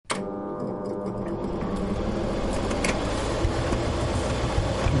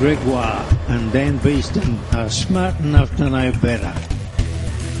Gregoire and Dan Beeston are smart enough to know better.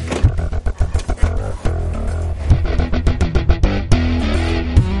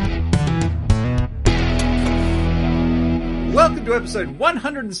 Welcome to episode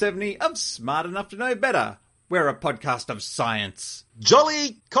 170 of Smart Enough to Know Better. We're a podcast of science,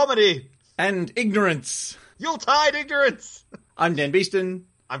 jolly comedy, and ignorance. Yuletide ignorance. I'm Dan Beeston.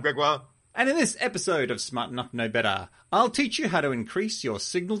 I'm Gregoire. And in this episode of Smart Enough to Know Better, I'll teach you how to increase your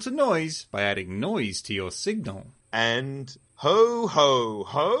signal to noise by adding noise to your signal. And ho, ho,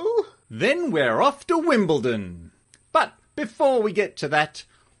 ho. Then we're off to Wimbledon. But before we get to that,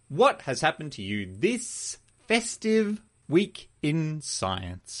 what has happened to you this festive week in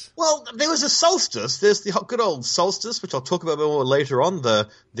science? Well, there was a solstice. There's the good old solstice, which I'll talk about more later on.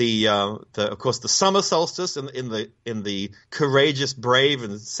 Of course, the summer solstice in the courageous, brave,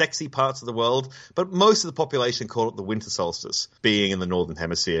 and sexy parts of the world. But most of the population call it the winter solstice, being in the northern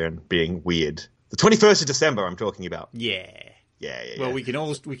hemisphere and being weird. The 21st of December, I'm talking about. Yeah. Well, we can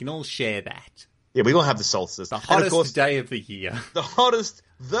all share that. Yeah, we all have the solstice. The hottest day of the year. The hottest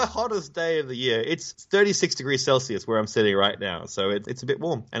day of the year. It's 36 degrees Celsius where I'm sitting right now, so it's a bit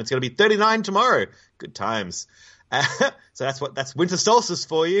warm. And it's going to be 39 tomorrow. Good times. So that's winter solstice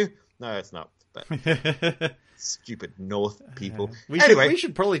for you. No, it's not. But stupid North people. We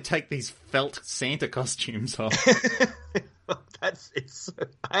should probably take these felt Santa costumes off. I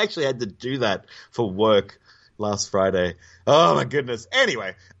actually had to do that for work last Friday. Oh my goodness.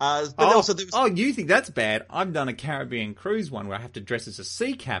 Anyway, you think that's bad? I've done a Caribbean cruise one where I have to dress as a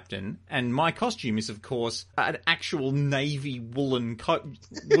sea captain, and my costume is, of course, an actual navy woolen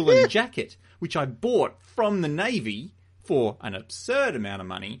jacket, which I bought from the navy for an absurd amount of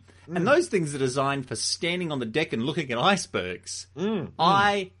money. And those things are designed for standing on the deck and looking at icebergs.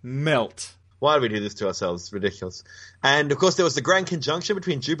 I melt. Why do we do this to ourselves? It's ridiculous. And, of course, there was the grand conjunction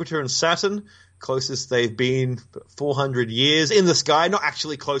between Jupiter and Saturn. Closest they've been 400 years in the sky. Not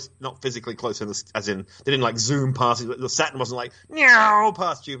actually close, not physically close, as in they didn't, zoom past it. The Saturn wasn't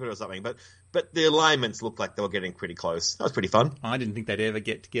past Jupiter or something. But the alignments looked like they were getting pretty close. That was pretty fun. I didn't think they'd ever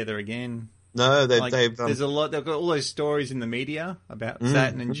get together again. No, they've there's a lot. They've got all those stories in the media about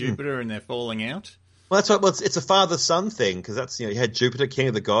Saturn and Jupiter and they're falling out. Well, that's right. Well, it's a father-son thing because that's you had Jupiter, king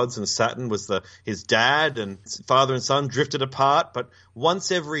of the gods, and Saturn was his dad, and father and son drifted apart. But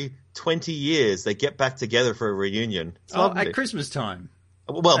once every 20 years, they get back together for a reunion. At Christmas time.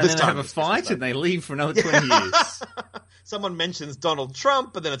 Well, and this then time they have a fight and they leave for another 20 years. Someone mentions Donald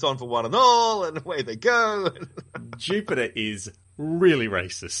Trump, and then it's on for one and all, and away they go. Jupiter is really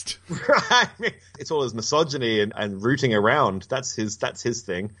racist. Right. It's all his misogyny and rooting around. That's his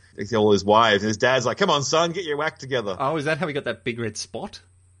thing. It's all his wives. And his dad's like, come on, son, get your act together. Oh, is that how he got that big red spot?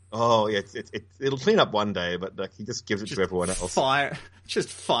 Oh, yeah. It'll clean up one day, but he just gives it to everyone else. Just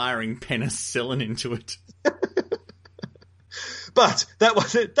firing penicillin into it. But that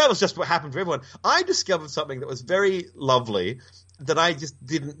was it. That was just what happened to everyone. I discovered something that was very lovely that I just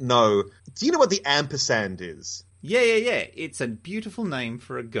didn't know. Do you know what the ampersand is? Yeah. It's a beautiful name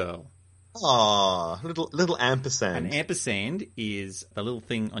for a girl. Aw, little ampersand. An ampersand is a little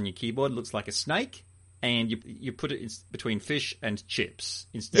thing on your keyboard. It looks like a snake, and you put it between fish and chips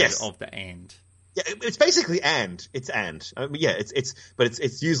instead of the and. Yeah, it's basically and. It's and.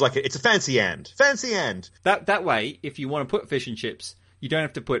 It's used like it's a fancy and. Fancy and. That way, if you want to put fish and chips, you don't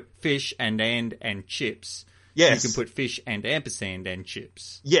have to put fish and chips. Yes. You can put fish and ampersand and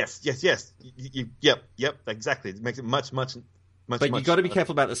chips. Yes. Yep, exactly. It makes it much. But you've got to be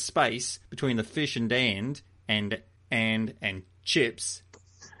careful about the space between the fish and chips.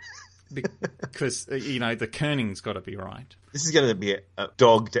 Because, the kerning's got to be right. This is going to be a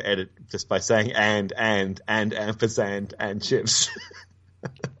dog to edit just by saying and ampersand and chips.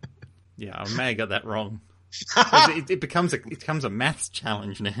 Yeah, I may have got that wrong. It becomes a maths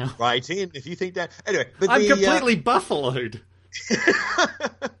challenge now. Right in, if you think that. Anyway. I'm completely buffaloed.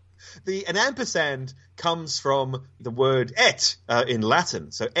 An ampersand comes from the word et in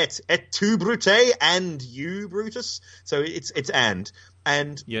Latin. So et tu Brute and you Brutus. So it's and.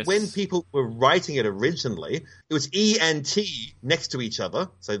 And when people were writing it originally, it was E and T next to each other.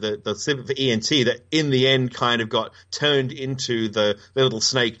 So the symbol for E and T that in the end kind of got turned into the little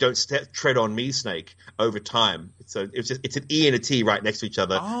snake, don't tread on me snake over time. So it's an E and a T right next to each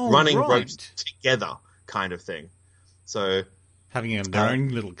other, running ropes together kind of thing. So having their own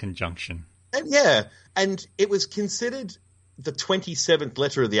little conjunction. And it was considered the 27th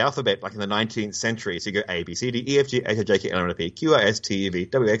letter of the alphabet, like in the 19th century. So you go A, B, C, D, E, F, G, H, I, J, K, L, M, N, O, P, Q, R, S, T, U, V,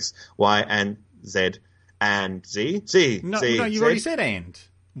 W, X, Y, and Z, and Z. No, you already said and.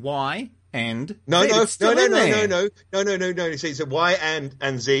 Y, and no. See, so Y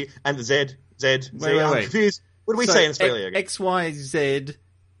and Z and the Z. Wait. I'm confused. What do we say in Australia? X, Y, Z,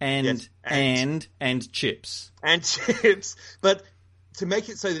 and chips. And chips. But to make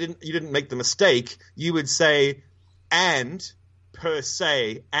it so you didn't make the mistake, you would say and per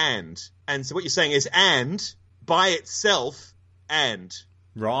se and so what you're saying is and by itself and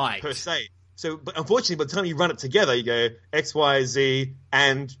right per se. So, but unfortunately, by the time you run it together, you go X, Y, Z,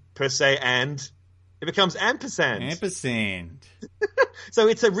 and per se, and it becomes ampersand. Ampersand. So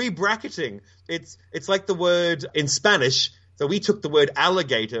it's a rebracketing. It's like the word in Spanish. So we took the word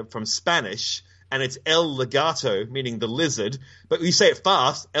alligator from Spanish, and it's el legato, meaning the lizard. But we say it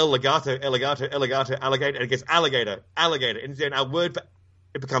fast, el legato, alligator, and it gets alligator. And then our word for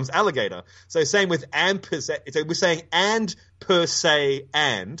it becomes alligator. So same with ampersand. So we're saying and per se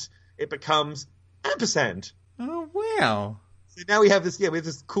and it becomes ampersand. Oh wow! So now we have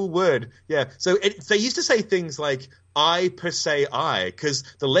this cool word. Yeah. So they used to say things like I per se I, because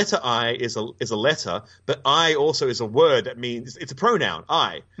the letter I is a letter, but I also is a word that means it's a pronoun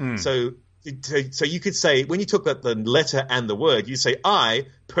I. So you could say when you took the letter and the word, you say I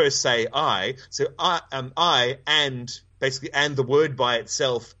per se I. So I and basically and the word by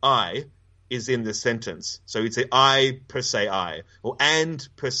itself I is in the sentence. So you'd say I per se I or and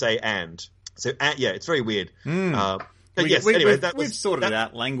per se and. So it's very weird. We've sorted it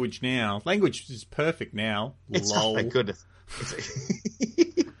out. Language now. Language is perfect now. Oh my goodness.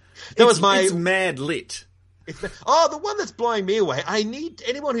 It's mad lit. The one that's blowing me away. I need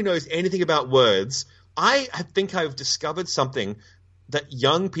anyone who knows anything about words. I think I've discovered something that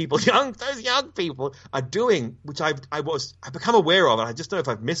those young people are doing, which I've become aware of, and I just don't know if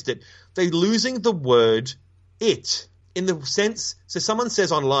I've missed it. They're losing the word "it" in the sense. So someone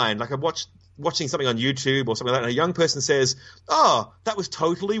says online, like I'm watching something on YouTube or something like that, and a young person says, "Oh, that was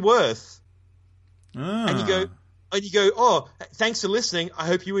totally worth," and you go, "Oh, thanks for listening. I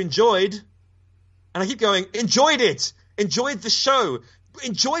hope you enjoyed." And I keep going, "Enjoyed it. Enjoyed the show."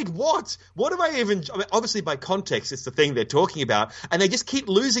 Enjoyed what? What have I even... I mean, obviously, by context, it's the thing they're talking about. And they just keep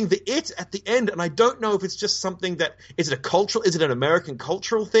losing the it at the end. And I don't know if it's just something that... Is it an American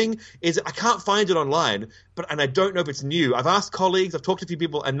cultural thing? I can't find it online. And I don't know if it's new. I've asked colleagues, I've talked to a few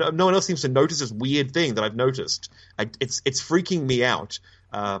people, and no one else seems to notice this weird thing that I've noticed. It's freaking me out.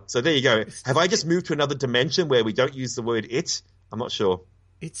 So there you go. Have I just moved to another dimension where we don't use the word it? I'm not sure.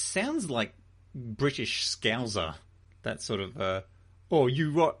 It sounds like British Scouser. That sort of... Oh,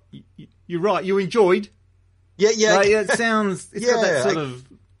 you're right. You enjoyed. Yeah. Right, it sounds. It's got that sort of.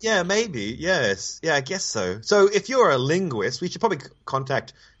 Yeah, maybe. Yes. Yeah, I guess so. So, if you're a linguist, we should probably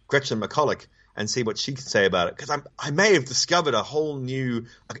contact Gretchen McCulloch and see what she can say about it, because I may have discovered a whole new,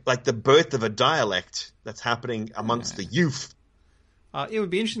 like the birth of a dialect that's happening amongst the youth. It would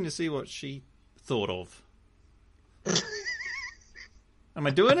be interesting to see what she thought of. Am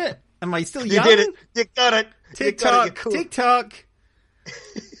I doing it? Am I still young? You did it. You got it. TikTok. Cool. TikTok.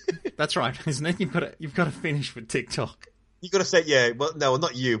 That's right, isn't it? You've got to finish with TikTok. You've got to say, yeah. Well, no,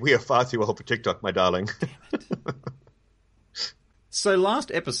 not you. We are far too old for TikTok, my darling. Damn it. So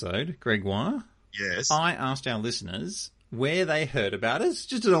last episode, Gregoire, yes, I asked our listeners where they heard about us,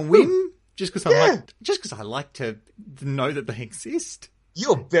 just as a whim, just because I like to know that they exist.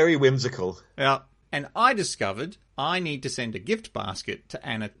 You're very whimsical. Yeah. And I discovered I need to send a gift basket to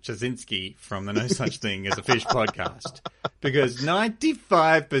Anna Chazinski from the No Such Thing as a Fish podcast, because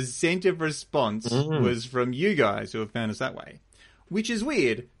 95% of response was from you guys who have found us that way, which is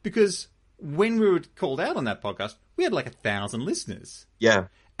weird because when we were called out on that podcast, we had like 1,000 listeners. Yeah.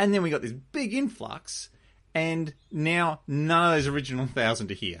 And then we got this big influx, and now none of those original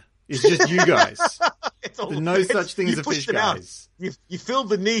 1,000 are here. It's just you guys. There's no such thing as a fish guys. You filled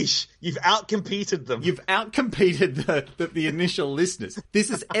the niche. You've outcompeted them. You've outcompeted the initial listeners. This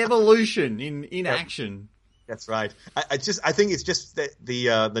is evolution in action. That's right. I think it's just that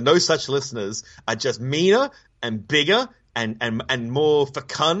the no such listeners are just meaner and bigger and more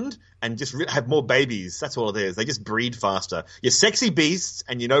fecund and just have more babies. That's all it is. They just breed faster. You're sexy beasts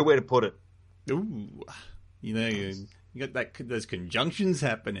and you know where to put it. Ooh, you got those conjunctions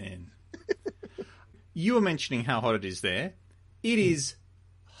happening. You were mentioning how hot it is there. It is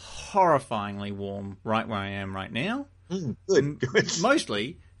horrifyingly warm right where I am right now. Good.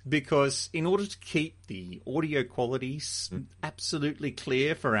 Mostly because in order to keep the audio quality absolutely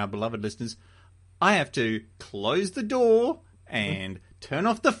clear for our beloved listeners, I have to close the door and turn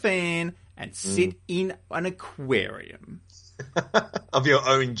off the fan and sit in an aquarium. Of your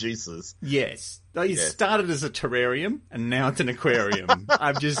own juices. Yes. It started as a terrarium and now it's an aquarium.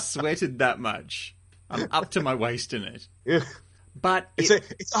 I've just sweated that much. I'm up to my waist in it. But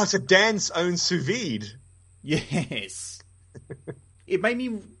it's a Dan's own sous vide. Yes. It made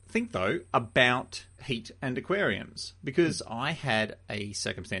me think, though, about heat and aquariums, because I had a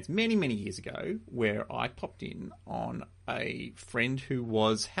circumstance many, many years ago where I popped in on a friend who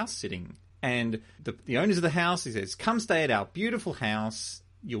was house sitting, and the owners of the house, he says, come stay at our beautiful house.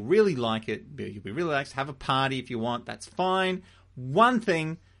 You'll really like it. You'll be relaxed. Have a party if you want. That's fine. One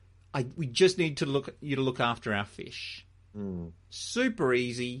thing, we just need you to look after our fish. Super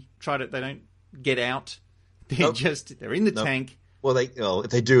easy. They don't get out. They're in the tank. Well, if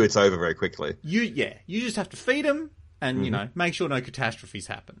they do, it's over very quickly. You just have to feed them and, make sure no catastrophes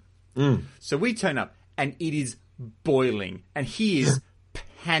happen. So we turn up and it is boiling and he is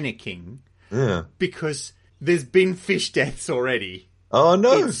panicking because there's been fish deaths already. Oh,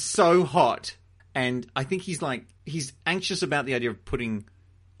 no. It's so hot. And I think he's anxious about the idea of putting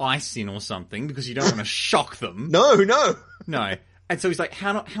ice in or something because you don't want to shock them. No. No. And so he's like,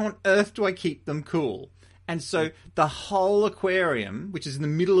 how on earth do I keep them cool? And so the whole aquarium, which is in the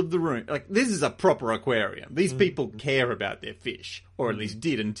middle of the room, like this is a proper aquarium. These people care about their fish, or at least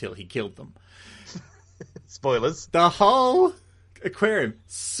did until he killed them. Spoilers. The whole aquarium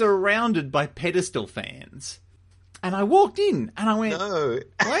surrounded by pedestal fans. And I walked in and I went, no.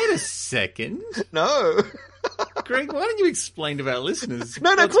 Wait a second. No. Greg, why don't you explain to our listeners?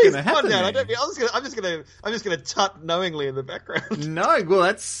 No, what's please, gonna come on down. happen I'm just gonna tut knowingly in the background. No, well,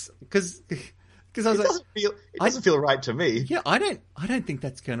 that's because I was it doesn't feel right to me. Yeah, I don't think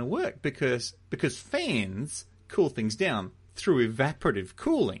that's going to work because fans cool things down through evaporative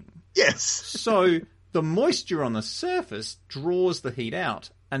cooling. Yes. So the moisture on the surface draws the heat out,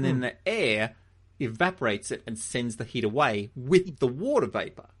 and then the air evaporates it and sends the heat away with the water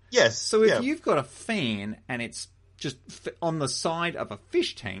vapor. Yes. So if you've got a fan and it's just on the side of a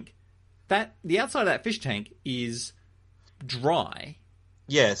fish tank, the outside of that fish tank is dry.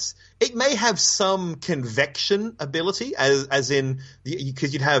 Yes, it may have some convection ability, as in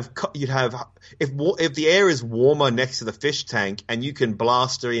because you'd have if the air is warmer next to the fish tank and you can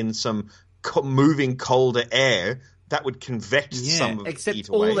blast in some moving colder air, that would convect some of the heat away. Except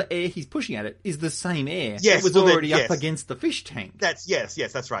all the air he's pushing at it is the same air. Yes, it was already up against the fish tank.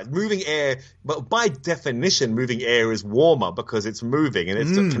 That's right. Moving air, but by definition, moving air is warmer because it's moving and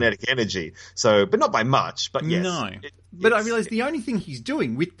it's kinetic energy. So, but not by much. But yes, no. But I realised the only thing he's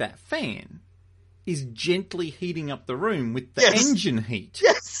doing with that fan is gently heating up the room with the engine heat.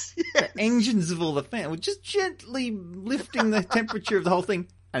 Yes. The engines of all the fans were just gently lifting the temperature of the whole thing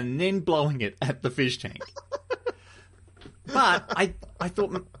and then blowing it at the fish tank. But I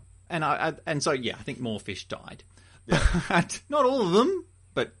thought, and so I think more fish died. Yeah. Not all of them,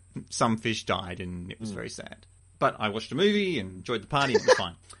 but some fish died, and it was very sad. But I watched a movie and enjoyed the party, and it was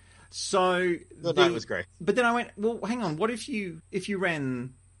fine. So the night was great. But then I went, well, hang on. What if you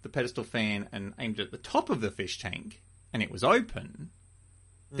ran the pedestal fan and aimed it at the top of the fish tank, and it was open?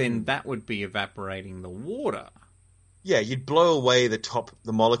 Then that would be evaporating the water. Yeah, you'd blow away the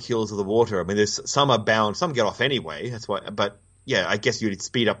molecules of the water. I mean, some are bound, some get off anyway. That's why. But yeah, I guess you'd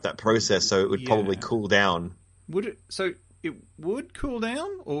speed up that process, so it would probably cool down. Would it? So it would cool down,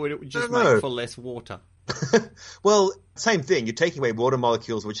 or would it just make for less water? Well, same thing. You're taking away water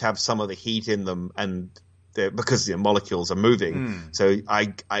molecules, which have some of the heat in them, and because the molecules are moving. So I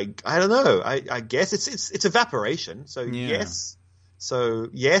don't know. I guess it's evaporation. So yes. So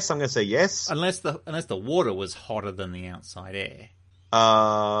yes, I'm going to say yes. Unless the water was hotter than the outside air. But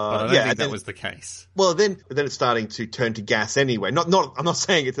I don't think that was the case. Well, then it's starting to turn to gas anyway. I'm not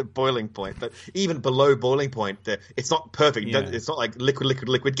saying it's at boiling point, but even below boiling point, it's not perfect. Yeah. It's not like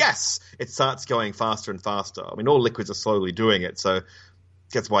liquid gas. It starts going faster and faster. I mean, all liquids are slowly doing it. So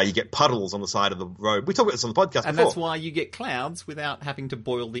that's why you get puddles on the side of the road. We talked about this on the podcast before. And that's why you get clouds without having to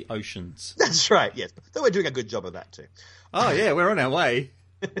boil the oceans. That's right, yes. Though we're doing a good job of that too. Oh, yeah, we're on our way.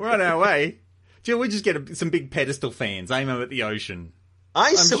 We're on our way. Jill, we just get some big pedestal fans, aim them at the ocean.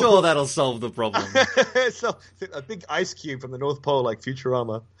 I'm sure that'll solve the problem. So, a big ice cube from the North Pole, like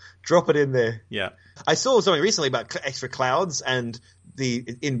Futurama. Drop it in there. Yeah. I saw something recently about extra clouds, and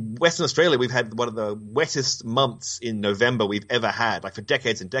in Western Australia, we've had one of the wettest months in November we've ever had, like for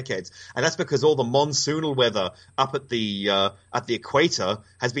decades and decades. And that's because all the monsoonal weather up at the equator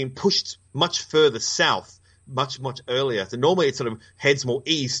has been pushed much further south. Much earlier. So normally it sort of heads more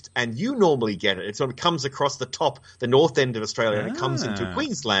east, and you normally get it. It sort of comes across the north end of Australia, and it comes into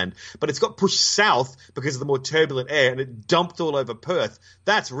Queensland. But it's got pushed south because of the more turbulent air, and it dumped all over Perth.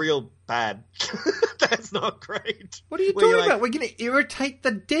 That's real bad. That's not great. What are you talking about? We're going to irritate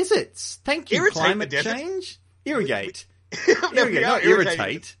the deserts. Thank you, climate change. Irrigate. Irrigate, not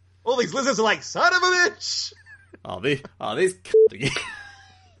irritate. All these lizards are like, son of a bitch! this again.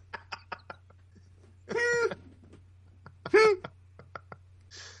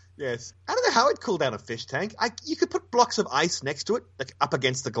 Yes. I don't know how it'd cool down a fish tank. You could put blocks of ice next to it, like up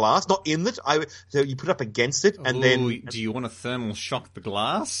against the glass, not in it. So you put up against it, and then... Do you want to thermal shock the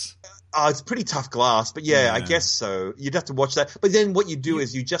glass? Oh, it's pretty tough glass, but yeah, I guess so. You'd have to watch that. But then what you do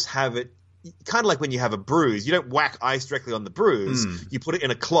is you just have it, kind of like when you have a bruise. You don't whack ice directly on the bruise. You put it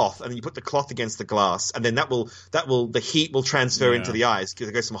in a cloth, and then you put the cloth against the glass, and then the heat will transfer into the ice, because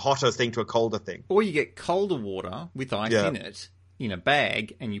it goes from a hotter thing to a colder thing. Or you get colder water with ice in it, in a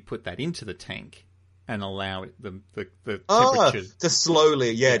bag, and you put that into the tank and allow it the temperature to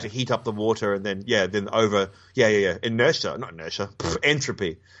slowly to heat up the water, and then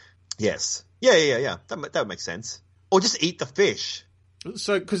entropy. Yes, that would make sense. Or just eat the fish.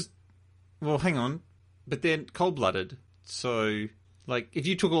 So hang on, but they're cold-blooded, so like if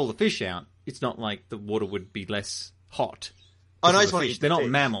you took all the fish out, it's not like the water would be less hot. Oh no, I just want to eat they're not fish.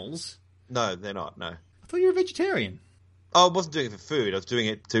 Mammals. No, they're not. No, I thought you were a vegetarian. Oh, I wasn't doing it for food. I was doing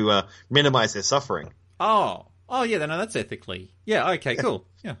it to minimize their suffering. Oh, yeah. No, that's ethically. Yeah. Okay. Cool.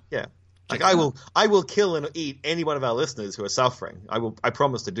 Yeah. Yeah. Like I will kill and eat any one of our listeners who are suffering. I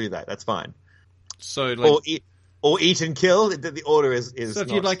promise to do that. That's fine. So, like, or eat and kill. The order is. So,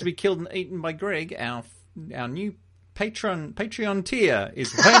 if you'd like to be killed and eaten by Greg, our new Patreon tier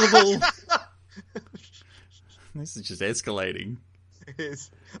is available. This is just escalating. It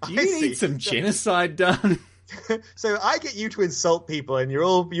is. Do you need some genocide done? So I get you to insult people, and you're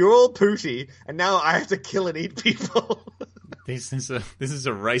all pooty, and now I have to kill and eat people. This is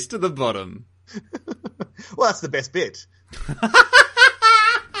a race to the bottom. Well, that's the best bit.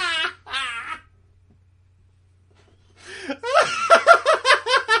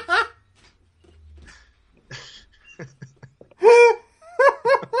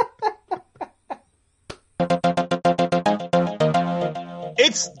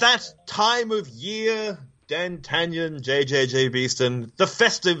 It's that time of year, D'Artagnan, JJJ Beeston, the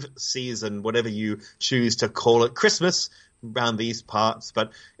festive season, whatever you choose to call it. Christmas around these parts,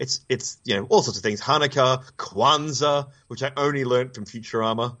 but it's all sorts of things. Hanukkah, Kwanzaa, which I only learnt from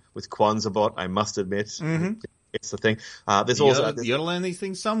Futurama with Kwanzaa Bot, I must admit. Mm-hmm. It's the thing. You gotta learn these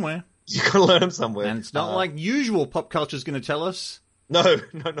things somewhere. You gotta learn them somewhere. And it's not like usual pop culture's gonna tell us. No,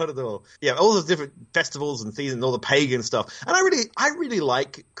 not at all. Yeah, all those different festivals and seasons, all the pagan stuff. And I really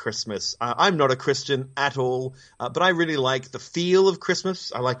like Christmas. I'm not a Christian at all, but I really like the feel of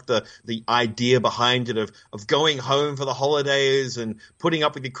Christmas. I like the idea behind it of going home for the holidays and putting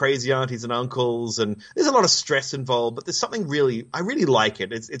up with your crazy aunties and uncles. And there's a lot of stress involved, but there's something I really like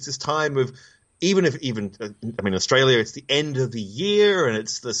it. It's this time of, even Australia, it's the end of the year, and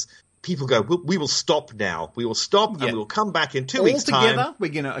it's this. People go, we will stop now. We will stop, and we will come back in 2 weeks' time. All together,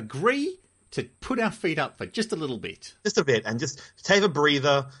 we're going to agree to put our feet up for just a little bit. Just a bit, and just take a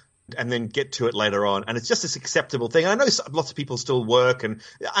breather, and then get to it later on. And it's just this acceptable thing. I know lots of people still work, and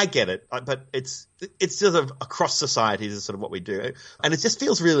I get it, but it's sort of across society is sort of what we do. And it just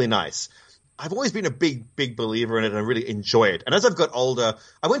feels really nice. I've always been a big believer in it, and I really enjoy it. And as I've got older,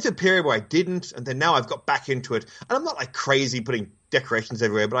 I went through a period where I didn't, and then now I've got back into it. And I'm not like crazy putting decorations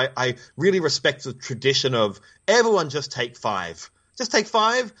everywhere, but I really respect the tradition of everyone just take 5. Just take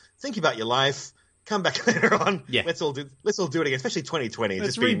 5, think about your life, come back later on. Yeah. Let's all do it again, especially 2020.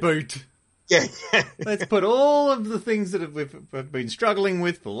 Let's reboot. Yeah. Let's put all of the things that we've been struggling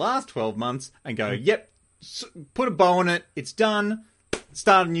with for the last 12 months and go, yep, put a bow on it, it's done,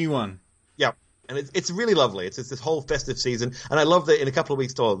 start a new one. Yeah. And it's really lovely. It's this whole festive season. And I love that in a couple of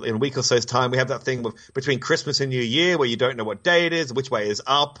weeks, or in a week or so's time, we have that thing between Christmas and New Year where you don't know what day it is, which way is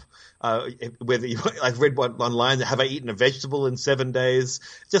up. I've read one online, have I eaten a vegetable in 7 days?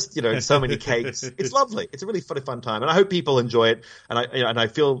 Just, so many cakes. It's lovely. It's a really fun time. And I hope people enjoy it. And I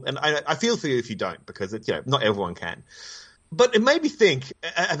feel for you if you don't, because not everyone can. But it made me think,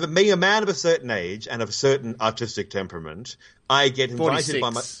 being a man of a certain age and of a certain artistic temperament, I get invited 46. by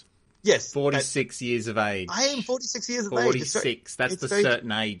my... Yes. 46 years of age. I am 46 years of 46. age. 46. That's the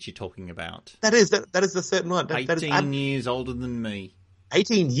certain age you're talking about. That is the certain one. 18 years older than me.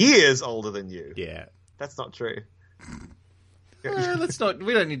 18 years older than you. Yeah. That's not true. Let's not.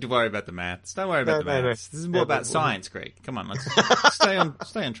 We don't need to worry about the maths. Don't worry about the maths. This is more about science, Greg. Come on, let's stay on track.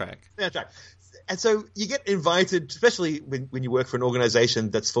 Stay on track. And so you get invited, especially when you work for an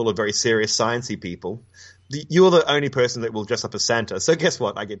organization that's full of very serious sciencey people. You're the only person that will dress up as Santa. So guess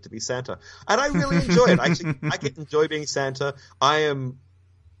what? I get to be Santa. And I really enjoy it. I get enjoy being Santa. I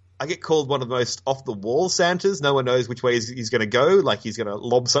I get called one of the most off-the-wall Santas. No one knows which way he's going to go. Like he's going to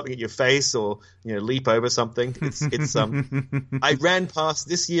lob something at your face or, leap over something. It's I ran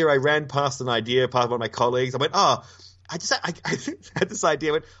past an idea, part of one of my colleagues. I went, I had this idea.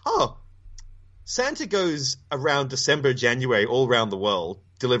 I went, Santa goes around December, January, all around the world,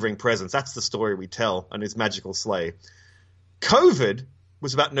 delivering presents. That's the story we tell on his magical sleigh. COVID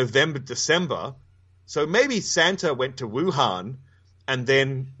was about November, December. So maybe Santa went to Wuhan and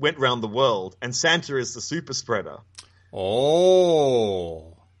then went around the world, and Santa is the super spreader.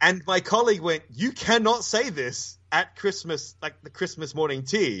 Oh. And my colleague went, you cannot say this at Christmas, like the Christmas morning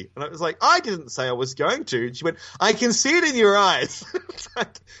tea. And I was like, I didn't say I was going to. And she went, I can see it in your eyes.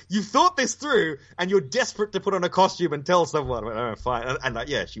 Like, you thought this through, and you're desperate to put on a costume and tell someone. I went, oh, fine. And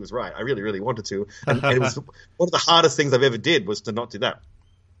yeah, she was right. I really, really wanted to. And it was one of the hardest things I've ever did was to not do that.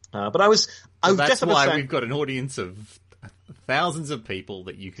 But I was that's why we've got an audience of thousands of people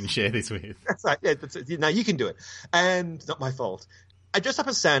that you can share this with. That's right. Yeah, now you can do it. And not my fault. I dressed up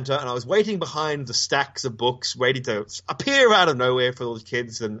as Santa, and I was waiting behind the stacks of books, ready to appear out of nowhere for all the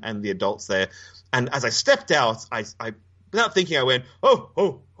kids and the adults there. And as I stepped out, I without thinking, I went, ho,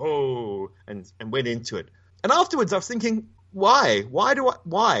 ho, ho, and went into it. And afterwards, I was thinking, why? Why do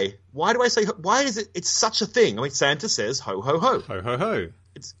I say, why is it, it's such a thing? I mean, Santa says, ho, ho, ho. Ho, ho, ho.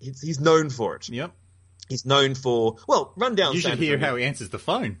 He's known for it. Yep. He's known for, well, run down. You should hear how he answers the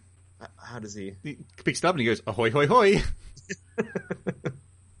phone. How does he? He picks it up and he goes, ahoy, hoy, hoy.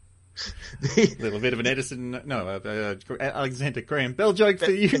 Little bit of an Alexander Graham Bell joke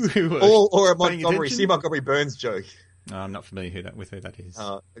for you. Or a C. Montgomery Burns joke. No, I'm not familiar with who that is.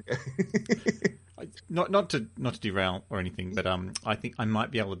 Okay. Not to derail or anything, but I think I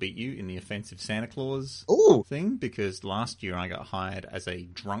might be able to beat you in the offensive Santa Claus thing, because last year I got hired as a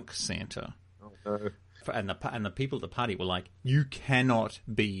drunk Santa. Oh no! And the people at the party were like, "You cannot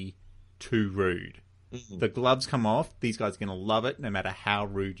be too rude. Mm-hmm. The gloves come off. These guys are going to love it, no matter how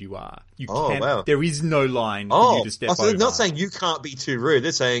rude you are. Wow. There is no line for you to step over. So they're not saying you can't be too rude.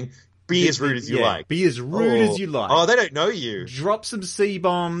 They're saying be as rude as you like. Be as rude as you like. Oh, they don't know you. Drop some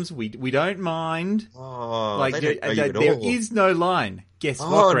C-bombs. We don't mind. Oh, like, they don't know you at there all. is no line. Guess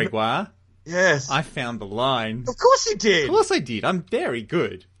what, Gregoire? Yes. I found the line. Of course you did. Of course I did. I'm very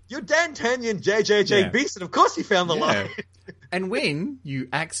good. You're D'Artagnan, JJJ Beeson. Of course you found the line. And when you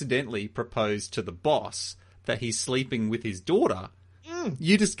accidentally propose to the boss that he's sleeping with his daughter,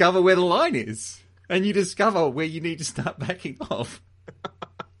 you discover where the line is. And you discover where you need to start backing off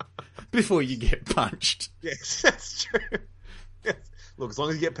before you get punched. Yes, that's true. Yes. Look, as long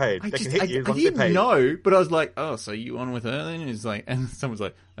as you get paid. They can hit you as long as you get paid. I didn't know, but I was like, oh, so you on with her then? It's like, and someone's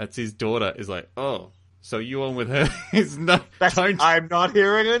like, that's his daughter. Is like, oh, so you on with her? I'm not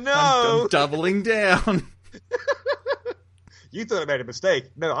hearing a no. I'm doubling down. You thought I made a mistake.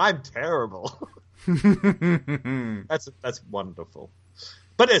 No, I'm terrible. That's wonderful.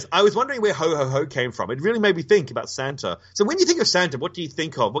 But yes, I was wondering where ho ho ho came from. It really made me think about Santa. So when you think of Santa, what do you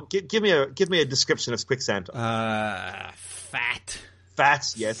think of? Give me a description of quick Santa. Fat.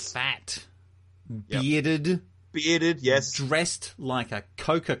 Fat, yes. Fat. Bearded. Yep. Bearded, yes. Dressed like a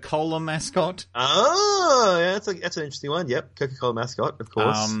Coca-Cola mascot. Oh, yeah, that's an interesting one. Yep, Coca-Cola mascot, of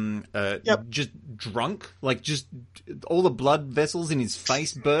course. Just drunk, like just all the blood vessels in his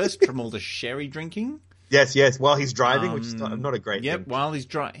face burst from all the sherry drinking. Yes, while he's driving, which is not a great thing. While he's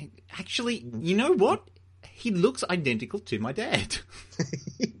driving. Actually, you know what? He looks identical to my dad.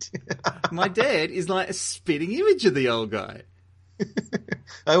 My dad is like a spitting image of the old guy.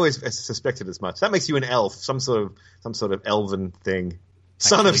 I always suspected as much. That makes you an elf, some sort of elven thing.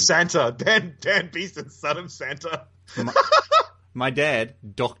 Son of Santa, Dan Beeston, son of Santa. My dad,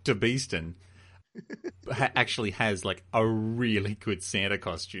 Dr. Beeston, actually has like a really good Santa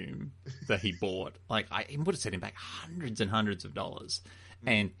costume that he bought. Like he would have set him back hundreds and hundreds of dollars,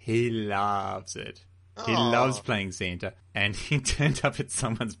 and he loves it. He loves playing Santa, and he turned up at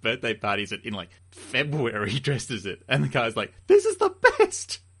someone's birthday parties in like February dressed as it, and the guy's like, "This is the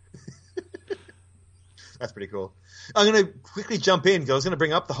best." That's pretty cool. I'm going to quickly jump in because I was going to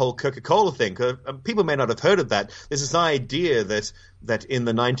bring up the whole Coca-Cola thing. People may not have heard of that. There's this idea that in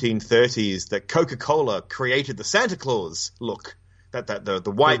the 1930s that Coca-Cola created the Santa Claus look. That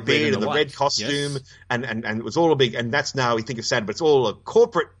the white beard and the red costume, yes. and it was all a big, and that's now how we think of Santa, but it's all a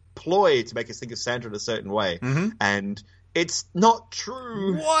corporate ploy to make us think of Santa in a certain way. Mm-hmm. And it's not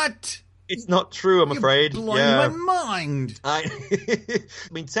true. What? It's not true, I'm afraid. You're blowing my mind. I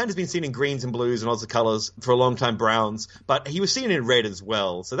mean, Santa's been seen in greens and blues and lots of colours for a long time, browns, but he was seen in red as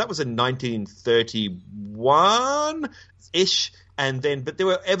well. So that was in 1931-ish, But there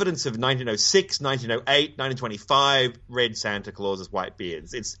were evidence of 1906, 1908, 1925 red Santa Clauses, white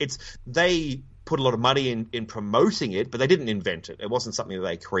beards. They put a lot of money in promoting it, but they didn't invent it. It wasn't something that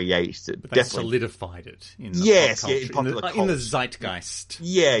they created. But they solidified it in the pop culture, in popular culture. In the zeitgeist.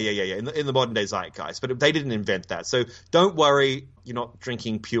 Yeah. In the modern day zeitgeist, but they didn't invent that. So don't worry, you're not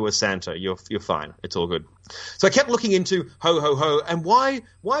drinking pure Santa. You're fine. It's all good. So I kept looking into ho ho ho, and why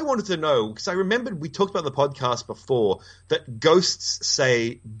I wanted to know, because I remembered we talked about the podcast before that ghosts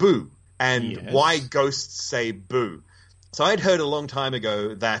say boo, and why ghosts say boo. So I'd heard a long time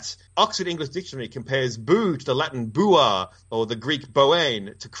ago that Oxford English Dictionary compares boo to the Latin bua or the Greek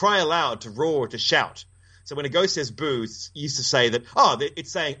boein, to cry aloud, to roar, to shout. So when a ghost says boo, it's used to say that,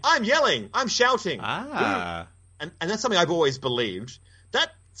 it's saying, I'm yelling, I'm shouting. Ah. And that's something I've always believed.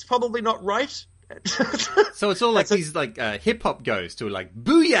 That's probably not right. So it's all like these hip hop ghosts who are like,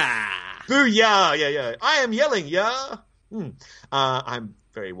 booyah! Booyah, yeah. I am yelling, yeah. I'm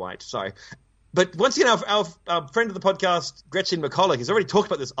very white, sorry. But once again, our friend of the podcast, Gretchen McCulloch, has already talked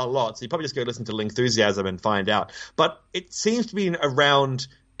about this a lot, so you probably just go listen to Lingthusiasm and find out. But it seems to be around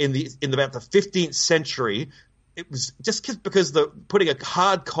in about the 15th century. It was just because putting a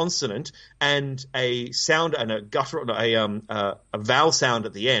hard consonant and a sound and a guttural, a vowel sound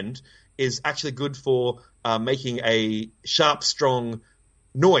at the end is actually good for making a sharp, strong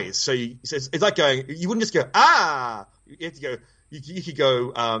noise. So it's like going. You wouldn't just go ah. You have to go. You could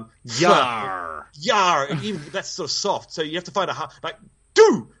go yar, yar. Even that's sort of soft. So you have to find like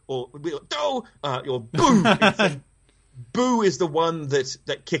do or do or boo. Boo is the one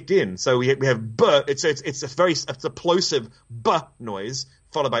that kicked in. So we have b. It's a very plosive b noise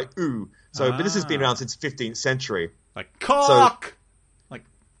followed by oo. So but this has been around since 15th century. Like cock. Like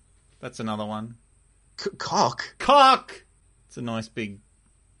that's another one. Cock. It's a nice big.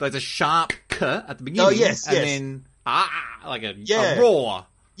 There's a sharp k at the beginning. Oh yes, and then like a roar.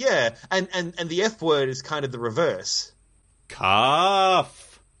 Yeah, and the F word is kind of the reverse. Cough.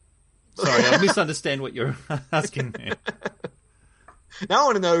 Sorry, I misunderstand what you're asking me. Now I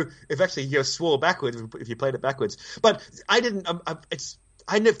want to know if actually you swore backwards, if you played it backwards. But I didn't.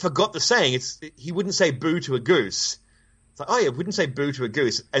 I never forgot the saying. He wouldn't say boo to a goose. It's like, wouldn't say boo to a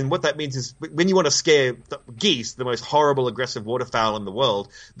goose. And what that means is when you want to scare geese, the most horrible, aggressive waterfowl in the world,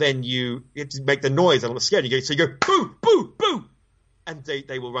 then you have to make the noise. I'm scared. So you go boo, boo, boo, and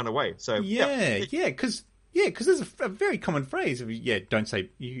they will run away. So because there's a very common phrase of don't say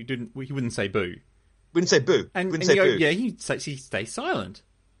he wouldn't say boo. Wouldn't say boo. Wouldn't say boo. Yeah, he stays silent.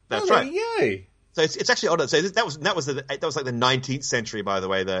 That's right. Yeah. So it's actually odd. So that was like the 19th century, by the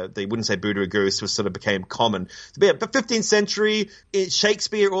way. They wouldn't say boo to a goose was sort of became common. But 15th century,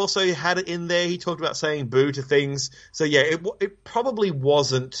 Shakespeare also had it in there. He talked about saying boo to things. So yeah, it probably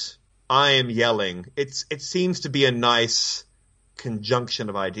wasn't I am yelling. It seems to be a nice conjunction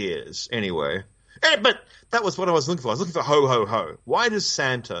of ideas anyway. But that was what I was looking for. I was looking for ho, ho, ho. Why does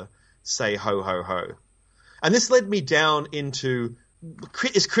Santa say ho, ho, ho? And this led me down into,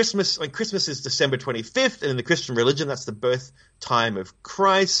 is Christmas, Christmas is December 25th, and in the Christian religion, that's the birth time of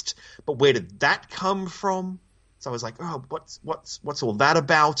Christ. But where did that come from? So I was like, what's all that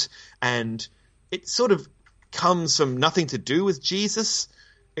about? And it sort of comes from nothing to do with Jesus.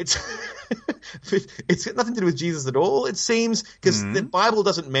 It's got nothing to do with Jesus at all, it seems, because the Bible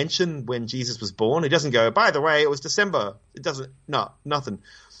doesn't mention when Jesus was born. It doesn't go, by the way, it was December. It doesn't, nothing.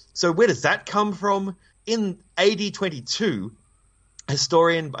 So where does that come from? In AD 22, a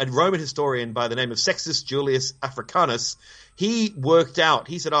Roman historian by the name of Sextus Julius Africanus, he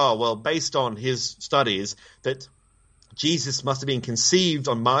said, based on his studies, that Jesus must have been conceived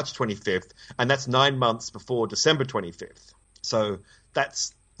on March 25th, and that's 9 months before December 25th. So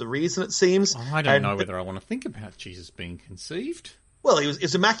that's the reason, it seems. I don't know whether I want to think about Jesus being conceived. Well, he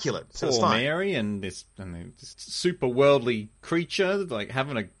was immaculate. So Poor Mary and this super worldly creature like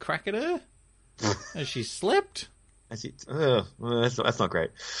having a crack at her as she slept. That's not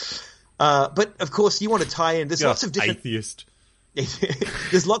great. But of course, you want to tie in. There's lots of different atheist.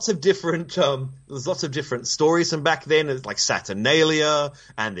 There's lots of different stories from back then. There's like Saturnalia,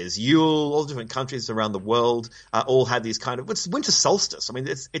 and there's Yule. All different countries around the world all had these kind of winter solstice. I mean,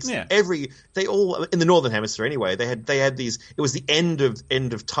 they all in the northern hemisphere anyway. They had these. It was the end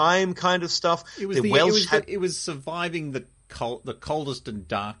of time kind of stuff. It was surviving the coldest and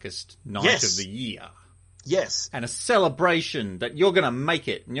darkest night of the year. Yes, and a celebration that you're going to make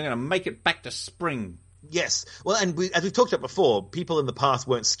it, and you're going to make it back to spring. Yes. Well, and as we've talked about before, people in the past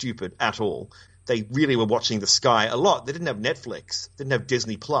weren't stupid at all. They really were watching the sky a lot. They didn't have Netflix, didn't have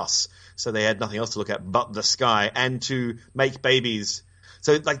Disney Plus, so they had nothing else to look at but the sky. And to make babies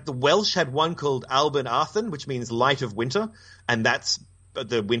So like the Welsh had one called Alban Arthur, which means light of winter, and that's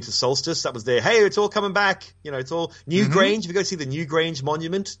the winter solstice. That was there. Hey, it's all coming back. It's all Newgrange. If you go see the Newgrange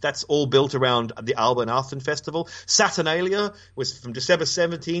monument, that's all built around the Alban Arthur festival. Saturnalia was from December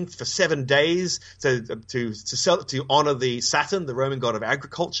 17th for 7 days to honor the Saturn, the Roman god of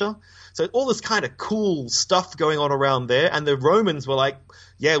agriculture. So all this kind of cool stuff going on around there. And the Romans were like,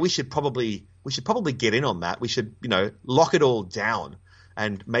 yeah, we should probably get in on that. We should, lock it all down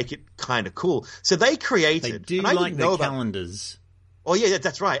and make it kind of cool. So they created. They do like their calendars. Oh yeah,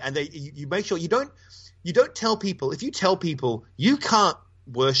 that's right. And you make sure you don't tell people. If you tell people you can't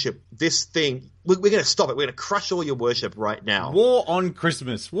worship this thing, we're going to stop it. We're going to crush all your worship right now. War on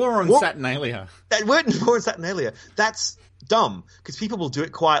Christmas. War on Saturnalia. War on Saturnalia. That's dumb because people will do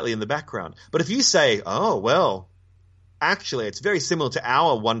it quietly in the background. But if you say, oh well, actually, it's very similar to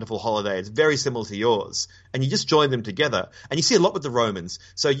our wonderful holiday. It's very similar to yours. And you just join them together. And you see a lot with the Romans.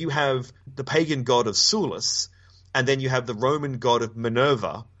 So you have the pagan god of Sulis, and then you have the Roman god of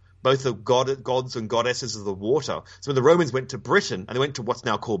Minerva, both the gods and goddesses of the water. So when the Romans went to Britain, and they went to what's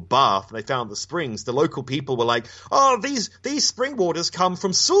now called Bath, and they found the springs, the local people were like, oh, these spring waters come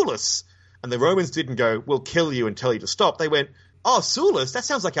from Sulis. And the Romans didn't go, we'll kill you and tell you to stop. They went, oh, Sulis, that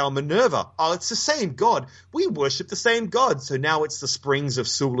sounds like our Minerva. Oh, it's the same god. We worship the same god. So now it's the springs of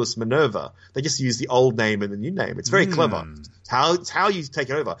Sulis Minerva. They just use the old name and the new name. It's very clever. It's how you take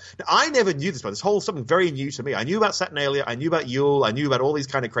it over. Now, I never knew this, but this whole something very new to me. I knew about Saturnalia. I knew about Yule. I knew about all these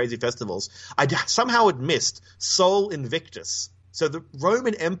kind of crazy festivals. I somehow had missed Sol Invictus. So the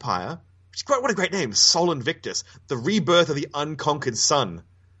Roman Empire, what a great name, Sol Invictus, the rebirth of the unconquered sun.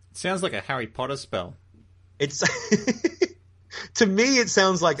 Sounds like a Harry Potter spell. It's... To me, it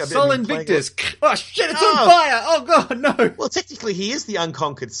sounds like... Sol Invictus! Oh, shit, it's on fire! Oh, God, no! Well, technically, he is the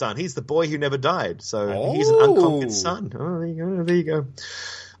unconquered son. He's the boy who never died. So he's an unconquered son. Oh, there you go.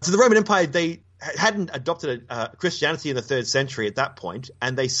 So the Roman Empire, they hadn't adopted Christianity in the 3rd century at that point,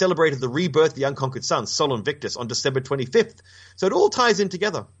 and they celebrated the rebirth of the unconquered sun, Sol Invictus, on December 25th. So it all ties in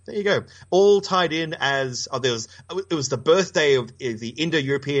together. There you go. All tied in as it was the birthday of the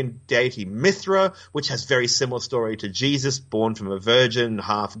Indo-European deity Mithra, which has very similar story to Jesus, born from a virgin,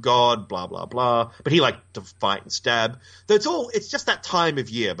 half god, blah blah blah. But he liked to fight and stab. So it's just that time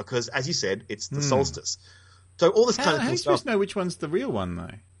of year because, as you said, it's the solstice. So all this kind of cool stuff. How are you supposed to know which one's the real one,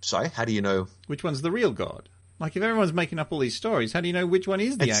 though? Sorry, how do you know which one's the real god? Like, if everyone's making up all these stories, how do you know which one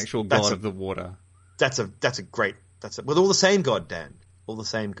is the actual god of the water? That's all the same god, Dan. All the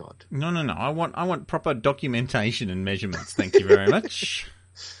same god. No. I want proper documentation and measurements. Thank you very much.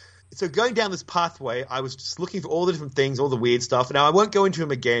 So going down this pathway, I was just looking for all the different things, all the weird stuff. Now I won't go into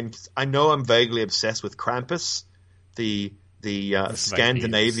him again because I know I'm vaguely obsessed with Krampus, the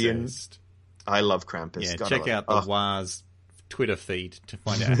Scandinavian. I love Krampus. Yeah, check out the Waz Twitter feed to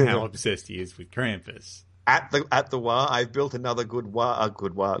find out how obsessed he is with Krampus. At the Wa, I've built another good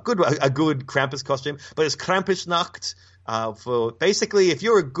Krampus costume, but it's Krampusnacht. For basically, if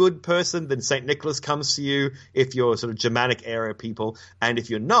you're a good person, then Saint Nicholas comes to you. If you're sort of Germanic area people, and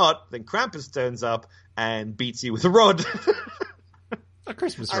if you're not, then Krampus turns up and beats you with a rod. A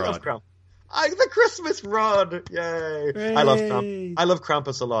Christmas rod. The Christmas rod! Yay! Hey. I love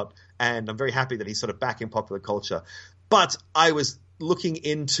Krampus a lot, and I'm very happy that he's sort of back in popular culture. But I was looking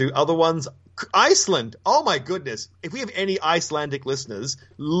into other ones. Iceland! Oh my goodness! If we have any Icelandic listeners,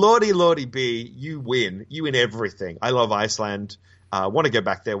 Lordy B, you win. You win everything. I love Iceland. I want to go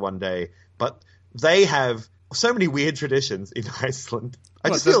back there one day. But they have so many weird traditions in Iceland.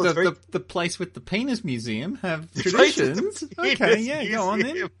 The place with the penis museum have traditions? Okay, yeah, go on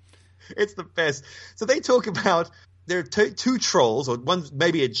then. It's the best. So they talk about there are two trolls, or one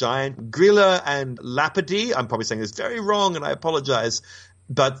maybe a giant, Grilla and Lapidi. I'm probably saying this very wrong, and I apologize.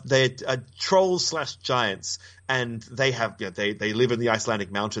 But they're trolls/giants, and they have they live in the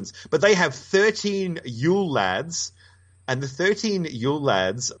Icelandic mountains. But they have 13 Yule lads, and the 13 Yule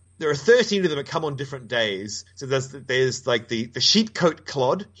lads. There are 13 of them that come on different days. So there's like the sheepcoat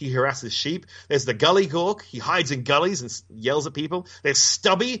clod. He harasses sheep. There's the gully gawk. He hides in gullies and yells at people. There's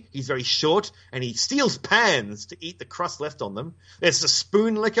Stubby. He's very short and he steals pans to eat the crust left on them. There's the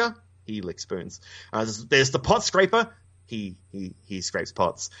spoon licker. He licks spoons. There's the pot scraper. He scrapes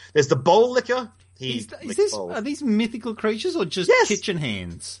pots. There's the bowl licker. Are these mythical creatures or just kitchen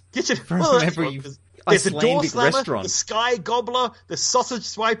hands? There's the door slammer, restaurant. The sky gobbler, the sausage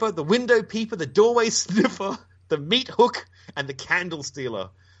swiper, the window peeper, the doorway sniffer, the meat hook, and the candle stealer.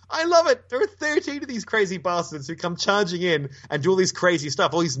 I love it. There are 13 of these crazy bastards who come charging in and do all these crazy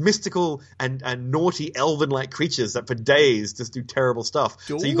stuff, all these mystical and naughty elven-like creatures that for days just do terrible stuff.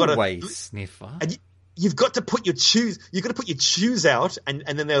 Doorway sniffer? you've got to put your shoes out, and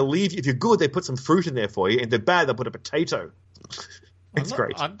then they'll leave you. If you're good, they put some fruit in there for you, and if they're bad, they'll put a potato. It's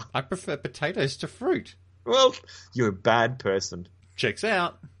great. I prefer potatoes to fruit. Well, you're a bad person. Checks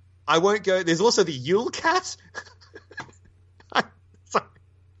out. I won't go. There's also the Yule Cat. I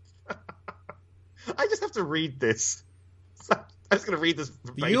just have to read this. I'm just going to read this.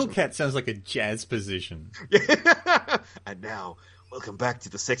 The Yule Cat sounds like a jazz position. Yeah. And now, welcome back to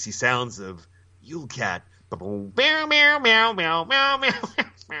the sexy sounds of Yule Cat. Meow, meow, meow, meow, meow, meow.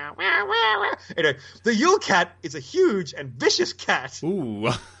 Anyway, the Yule Cat is a huge and vicious cat. Ooh,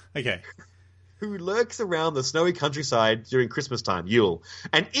 okay. Who lurks around the snowy countryside during Christmas time, Yule,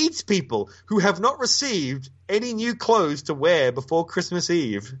 and eats people who have not received any new clothes to wear before Christmas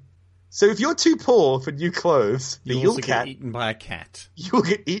Eve. So if you're too poor for new clothes, the Yule Cat... get eaten by a cat. You'll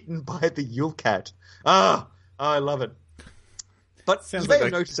get eaten by the Yule Cat. I love it. But sounds you may like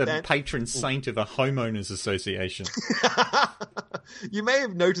have noticed the patron saint of the homeowners association. You may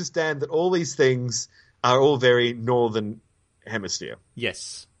have noticed, Dan, that all these things are all very northern hemisphere.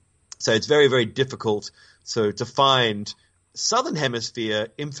 Yes. So it's very, very difficult to find southern hemisphere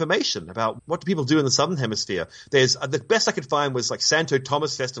information about what do people do in the southern hemisphere. There's the best I could find was like Santo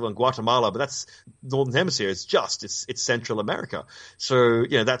Tomas Festival in Guatemala, but that's northern hemisphere. It's Central America. So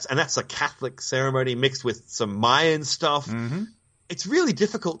that's a Catholic ceremony mixed with some Mayan stuff. Mm-hmm. It's really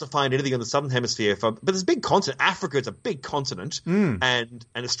difficult to find anything in the southern hemisphere. But there's a big continent. Africa is a big continent, and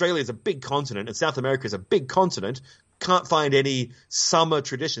Australia is a big continent, and South America is a big continent. Can't find any summer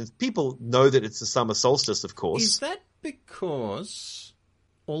traditions. People know that it's the summer solstice, of course. Is that because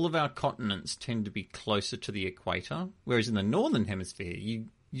all of our continents tend to be closer to the equator, whereas in the northern hemisphere,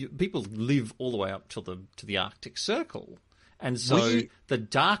 people live all the way up to the Arctic Circle, and so the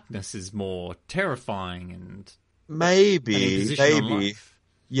darkness is more terrifying and maybe,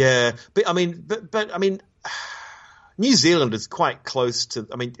 yeah. But I mean, New Zealand is quite close to.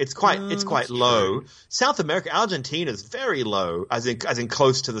 I mean, it's quite low. True. South America, Argentina is very low, as in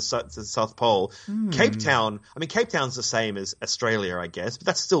close to the South Pole. Cape Town's the same as Australia, I guess, but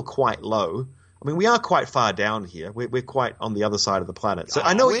that's still quite low. I mean, we are quite far down here. We're quite on the other side of the planet. So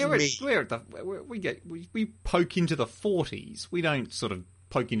I know what you mean. We poke into the 40s. We don't sort of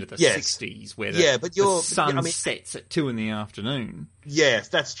poke into the 60s where the sun sets at 2 p.m. Yes,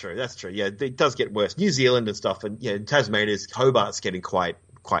 that's true. Yeah, it does get worse. New Zealand and stuff, and Tasmania's Hobart's getting quite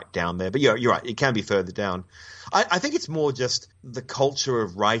down there. But you're right, it can be further down. I think it's more just the culture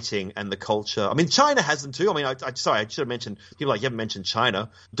of writing and the culture. I mean, China has them too. I mean, I should have mentioned people like you haven't mentioned China.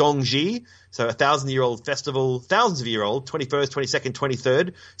 Dongji, so 1,000-year-old festival, thousands of year old, 21st, 22nd,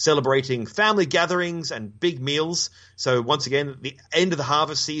 23rd, celebrating family gatherings and big meals. So once again, the end of the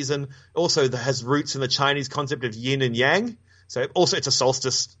harvest season also has roots in the Chinese concept of yin and yang. So also it's a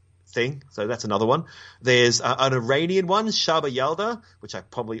solstice thing, so that's another one. There's an Iranian one, Shaba Yalda, which I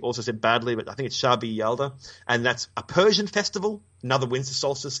probably also said badly, but I think it's Shabi Yalda, and that's a Persian festival, another winter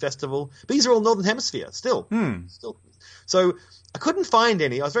solstice festival. But these are all northern hemisphere still. So I couldn't find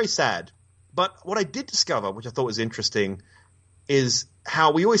any. I was very sad. But what I did discover, which I thought was interesting, is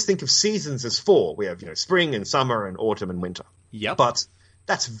how we always think of seasons as 4. We have spring and summer and autumn and winter. Yep. But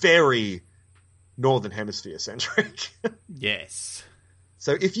that's very northern hemisphere centric. Yes.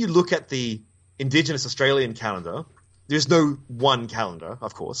 So if you look at the indigenous Australian calendar, there's no one calendar,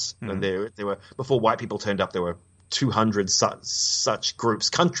 of course. And there were, before white people turned up, there were 200 such groups,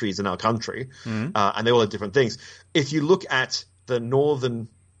 countries in our country, and they all had different things. If you look at the northern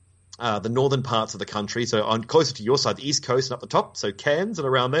parts of the country, so on closer to your side, the East Coast and up the top, so Cairns and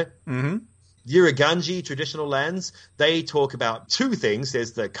around there, Yuraganji traditional lands, they talk about 2 things.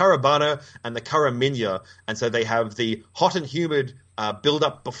 There's the Karabana and the Karaminya, and so they have the hot and humid build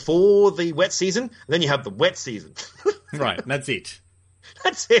up before the wet season, and then you have the wet season. Right, that's it.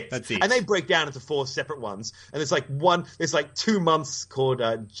 That's it. And they break down into 4 separate ones. And there's like 2 months called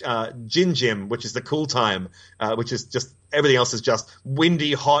Jinjim, which is the cool time, which is just everything else is just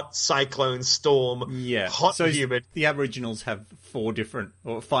windy, hot, cyclone, storm, hot, so humid. The Aboriginals have 5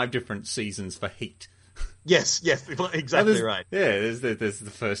 different seasons for heat. Yes, exactly right. Yeah, there's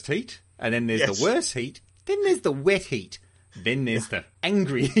the first heat, and then there's the worst heat, then there's the wet heat, then there's the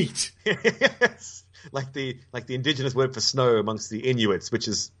angry heat. Yes. Like the indigenous word for snow amongst the Inuits, which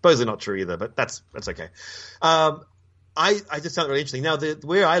is supposedly not true either, but that's okay. I just found it really interesting. Now,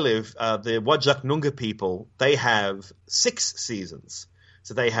 where I live, the Whadjuk Noongar people, they have 6 seasons.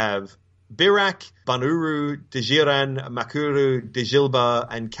 So they have Birak, Banuru, Dijiran, Makuru, Dijilba,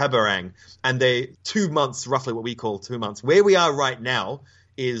 and Kabarang. And they 2 months, roughly what we call 2 months. Where we are right now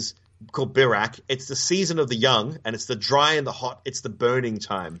is called Birak. It's the season of the young, and it's the dry and the hot. It's the burning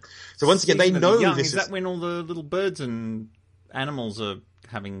time. So once again, they know this is that when all the little birds and animals are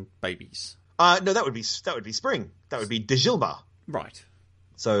having babies? No, that would be spring. That would be Dejilba. Right.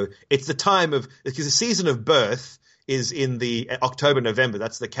 So it's the time of, because the season of birth is in the October, November.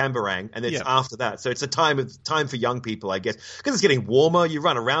 That's the Cambarang, and it's after that. So it's a time for young people, I guess, because it's getting warmer. You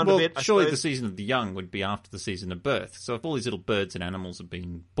run around a bit. Surely the season of the young would be after the season of birth. So if all these little birds and animals have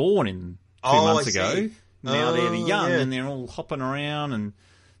been born in 2 months ago, now they're young and they're all hopping around and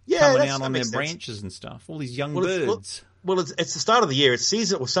coming out on their branches and stuff. All these young birds. Well, it's the start of the year. It's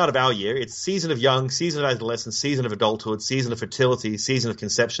start of our year. It's season of young, season of adolescence, season of adulthood, season of fertility, season of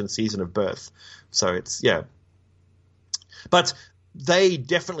conception, season of birth. So it's, But they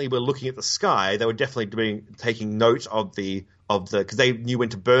definitely were looking at the sky. They were definitely taking note of because they knew when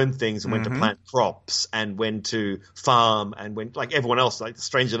to burn things and when to plant crops and when to farm and when, like everyone else, like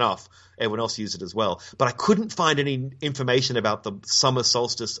strange enough, everyone else used it as well. But I couldn't find any information about the summer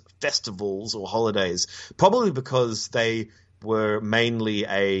solstice festivals or holidays, probably because they were mainly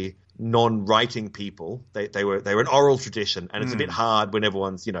a non-writing people. They were an oral tradition, and it's a bit hard when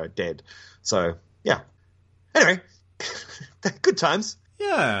everyone's, dead. So, yeah. Anyway, good times.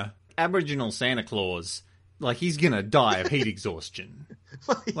 Yeah. Aboriginal Santa Claus, like, he's going to die of heat exhaustion.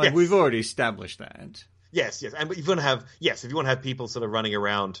 Like, we've already established that. Yes. And if you want to have people sort of running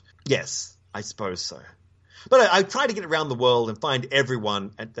around, yes, I suppose so. But I tried to get around the world and find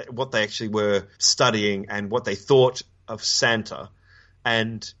everyone and what they actually were studying and what they thought of Santa.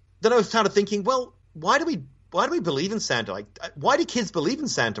 And then I started thinking, well, why do we believe in Santa? Like, why do kids believe in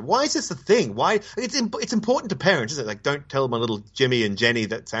Santa? Why is this a thing? Why it's important to parents, isn't it? Like, don't tell my little Jimmy and Jenny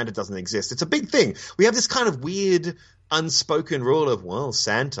that Santa doesn't exist. It's a big thing. We have this kind of weird, unspoken rule of, well,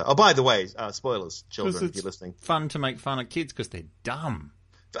 Santa. Oh, by the way, spoilers, children, if you're listening. Fun to make fun of kids because they're dumb.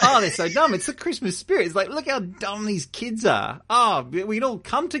 Oh, they're so dumb. It's the Christmas spirit. It's like, look how dumb these kids are. Oh, we can all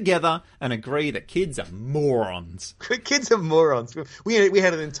come together and agree that kids are morons. Kids are morons. We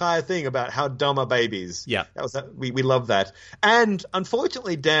had an entire thing about how dumb are babies. Yeah. We love that. And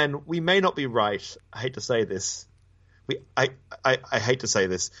unfortunately, Dan, we may not be right. I hate to say this. I hate to say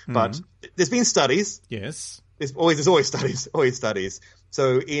this, but there's been studies. Yes. There's always studies.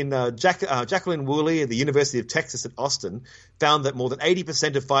 So in Jacqueline Woolley at the University of Texas at Austin found that more than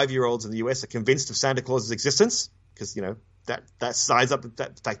 80% of 5-year-olds in the US are convinced of Santa Claus's existence because, that size up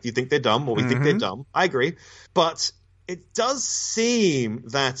the fact you think they're dumb or we think they're dumb. I agree. But it does seem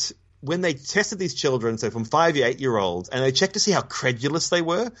that when they tested these children, so from 5 to 8-year-olds, and they checked to see how credulous they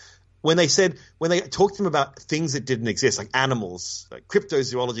were, when they talked to them about things that didn't exist, like animals, like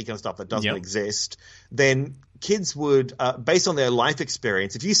cryptozoology kind of stuff that doesn't exist, then kids would, based on their life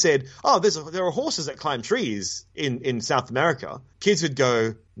experience, if you said, oh, there are horses that climb trees in South America, kids would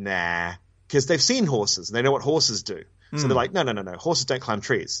go, nah, because they've seen horses and they know what horses do. So they're like, no, horses don't climb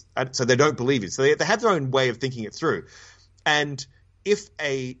trees. And so they don't believe it. So they have their own way of thinking it through. And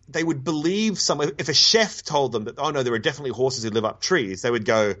they would believe if a chef told them that, oh no, there are definitely horses who live up trees, they would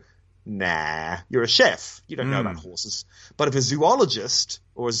go, nah, you're a chef. You don't know about horses. But if a zoologist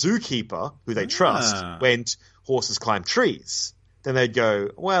or a zookeeper who they trust went, horses climb trees, then they'd go,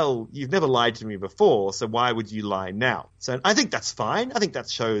 well, you've never lied to me before, so why would you lie now? So I think that's fine. I think that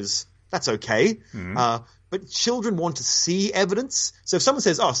shows that's okay. But children want to see evidence. So if someone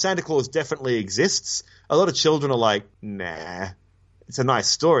says, oh, Santa Claus definitely exists, a lot of children are like, nah, it's a nice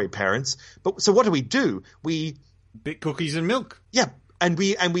story, parents. But so what do? We bit cookies and milk. Yeah. And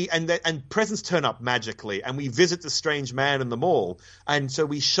presents turn up magically, and we visit the strange man in the mall, and so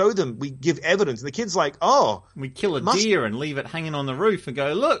we show them, we give evidence, and the kid's like, "Oh, we kill a deer and leave it hanging on the roof, and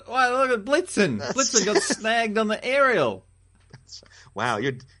go, look at Blitzen! Blitzen got snagged on the aerial." Wow,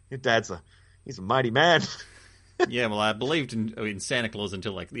 your dad's he's a mighty man. Yeah, well, I believed in Santa Claus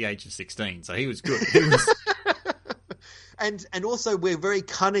until like the age of 16, so he was good. And also we're very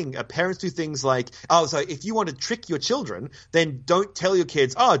cunning. Parents do things like, oh, so if you want to trick your children, then don't tell your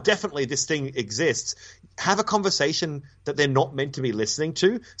kids, oh, definitely this thing exists. Have a conversation that they're not meant to be listening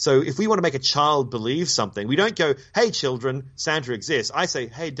to. So if we want to make a child believe something, we don't go, hey, children, Santa exists. I say,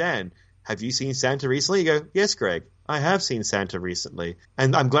 hey, Dan, have you seen Santa recently? You go, yes, Greg, I have seen Santa recently.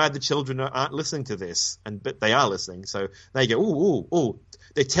 And I'm glad the children aren't listening to this, but they are listening. So they go, ooh.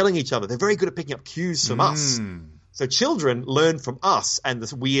 They're telling each other. They're very good at picking up cues from us. So children learn from us and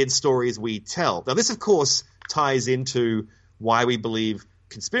the weird stories we tell. Now, this, of course, ties into why we believe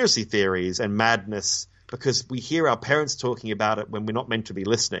conspiracy theories and madness, because we hear our parents talking about it when we're not meant to be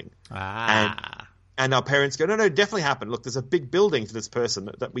listening. And our parents go, no, it definitely happened. Look, there's a big building for this person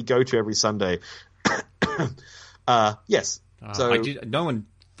that we go to every Sunday. Yes. No one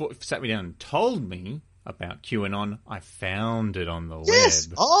sat me down and told me about QAnon, I found it on the web.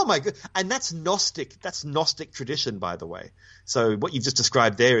 Oh my god. And that's Gnostic tradition, by the way. So what you've just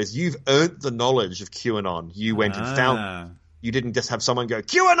described there is you've earned the knowledge of QAnon. You went and found, you didn't just have someone go,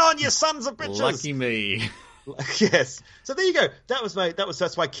 QAnon, you sons of bitches. Lucky me. Yes. So there you go.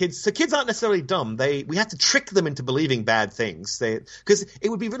 That's why kids aren't necessarily dumb. We have to trick them into believing bad things. Because it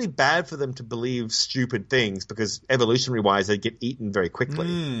would be really bad for them to believe stupid things, because evolutionary wise they get eaten very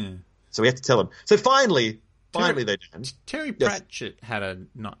quickly. So we have to tell them. So finally they're done. Terry Pratchett had a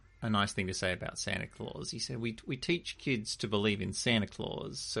nice thing to say about Santa Claus. He said, we teach kids to believe in Santa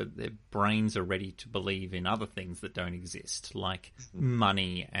Claus so that their brains are ready to believe in other things that don't exist, like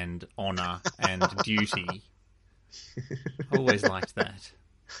money and honour and duty. I always liked that.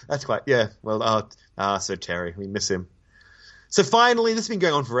 That's quite, yeah. Well, so Terry, we miss him. So finally, this has been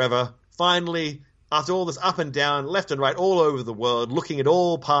going on forever. Finally, after all this up and down, left and right, all over the world, looking at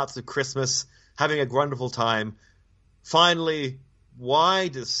all parts of Christmas, having a wonderful time, finally, why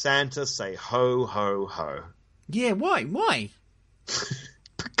does Santa say ho, ho, ho? Yeah, why?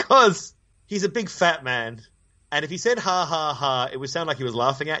 Because he's a big fat man. And if he said ha, ha, ha, it would sound like he was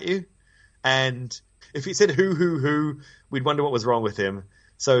laughing at you. And if he said hoo, hoo, hoo, we'd wonder what was wrong with him.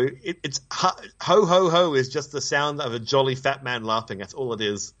 So it's ho, ho, ho is just the sound of a jolly fat man laughing. That's all it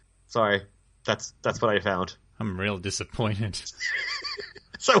is. Sorry. That's what I found. I'm real disappointed.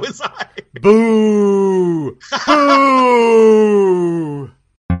 So was I. Boo! Boo!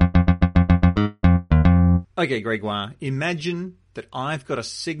 Okay, Gregoire, imagine that I've got a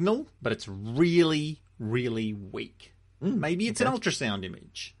signal, but it's really, really weak. Maybe it's an ultrasound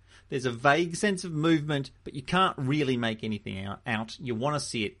image. There's a vague sense of movement, but you can't really make anything out. You want to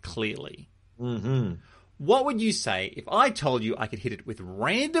see it clearly. Mm-hmm. What would you say if I told you I could hit it with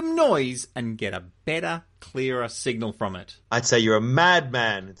random noise and get a better, clearer signal from it? I'd say you're a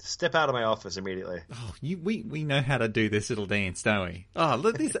madman. Step out of my office immediately. Oh, we know how to do this little dance, don't we? Oh,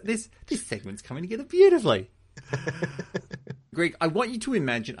 look, this segment's coming together beautifully. Greg, I want you to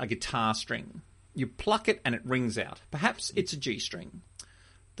imagine a guitar string. You pluck it and it rings out. Perhaps it's a G string.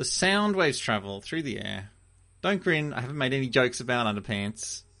 The sound waves travel through the air. Don't grin. I haven't made any jokes about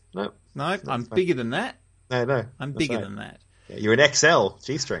underpants. No, I'm bigger than that. No. I'm bigger than that. Yeah, you're an XL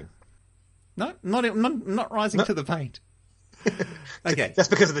G-string. No, not rising to the paint. Okay. That's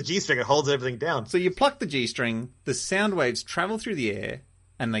because of the G-string. It holds everything down. So you pluck the G-string, the sound waves travel through the air,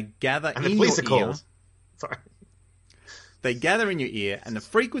 and they gather in your ear. And the police are called. Sorry. They gather in your ear, and the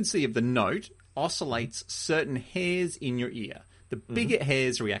frequency of the note oscillates certain hairs in your ear. The bigger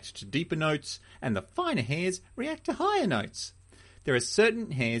hairs react to deeper notes, and the finer hairs react to higher notes. There are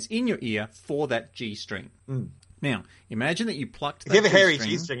certain hairs in your ear for that G-string. Now, imagine that you plucked that If you have a hairy G-string,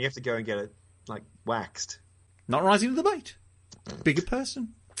 G-string, you have to go and get it, waxed. Not rising to the bait. Bigger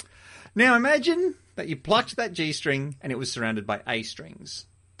person. Now, imagine that you plucked that G-string and it was surrounded by A strings.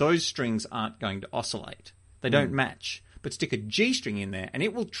 Those strings aren't going to oscillate. They don't match. But stick a G-string in there and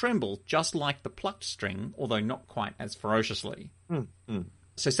it will tremble just like the plucked string, although not quite as ferociously.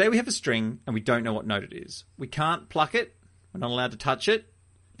 So say we have a string and we don't know what note it is. We can't pluck it. We're not allowed to touch it.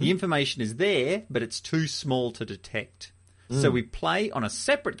 The information is there, but it's too small to detect. So we play on a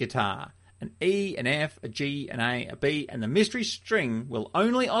separate guitar, an E, an F, a G, an A, a B, and the mystery string will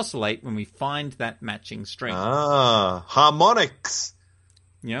only oscillate when we find that matching string. Ah, harmonics.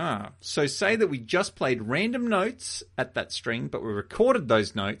 Yeah. So say that we just played random notes at that string, but we recorded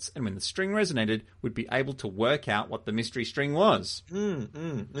those notes, and when the string resonated, we'd be able to work out what the mystery string was.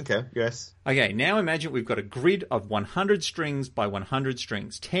 Okay, yes. Okay, now imagine we've got a grid of 100 strings by 100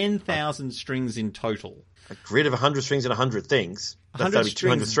 strings, 10,000 strings in total. A grid of 100 strings and 100 things. That's got to be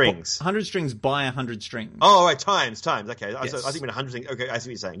 200 strings. 100 strings by 100 strings. Oh, right, times. Okay, yes. I think you mean 100 things. Okay, I see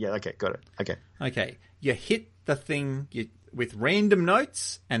what you're saying. Yeah, okay, got it. Okay, you hit the thing with random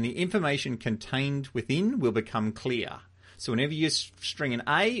notes, and the information contained within will become clear. So whenever you string an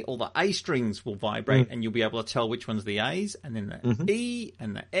A, all the A strings will vibrate, and you'll be able to tell which one's the A's, and then the E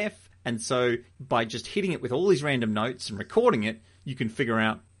and the F. And so by just hitting it with all these random notes and recording it, you can figure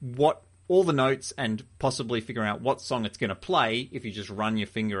out what all the notes and possibly figure out what song it's going to play if you just run your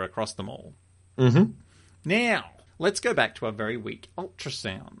finger across them all. Now, let's go back to our very weak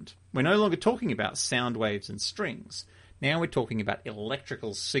ultrasound. We're no longer talking about sound waves and strings. Now we're talking about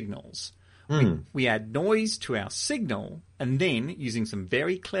electrical signals. We add noise to our signal, and then, using some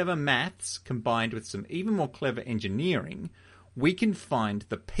very clever maths combined with some even more clever engineering, we can find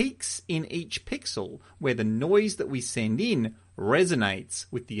the peaks in each pixel where the noise that we send in resonates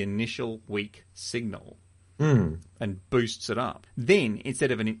with the initial weak signal and boosts it up. Then,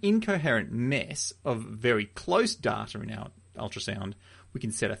 instead of an incoherent mess of very close data in our ultrasound, we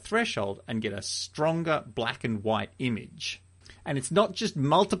can set a threshold and get a stronger black and white image. And it's not just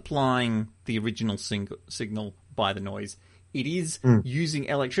multiplying the original signal by the noise. It is using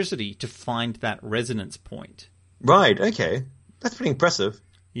electricity to find that resonance point. Right, okay. That's pretty impressive.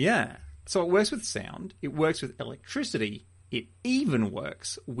 Yeah. So it works with sound. It works with electricity. It even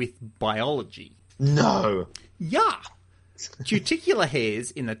works with biology. No. Yeah. Cuticular hairs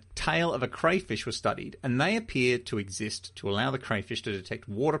in the tail of a crayfish were studied, and they appear to exist to allow the crayfish to detect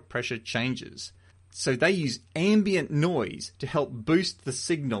water pressure changes. So they use ambient noise to help boost the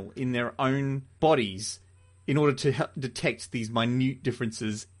signal in their own bodies in order to detect these minute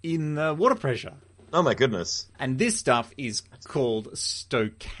differences in the water pressure. Oh my goodness. And this stuff is called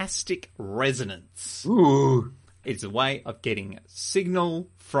stochastic resonance. Ooh. It's a way of getting signal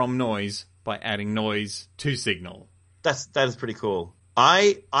from noise by adding noise to signal. That is pretty cool.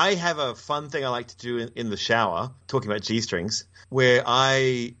 I have a fun thing I like to do in the shower, talking about G-strings, where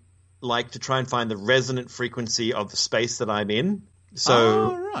I like to try and find the resonant frequency of the space that I'm in.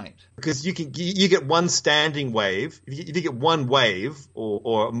 So, right. Because you get one standing wave. If you get one wave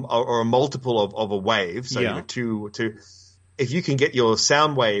or a multiple of a wave, so two. If you can get your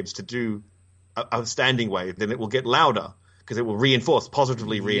sound waves to do a standing wave, then it will get louder because it will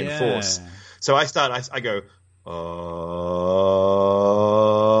positively reinforce. Yeah. So I go.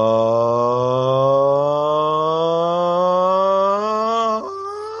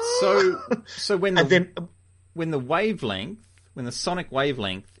 So when the wavelength, when the sonic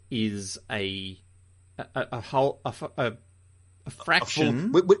wavelength is a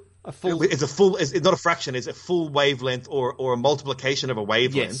fraction, it's not a fraction. It's a full wavelength or a multiplication of a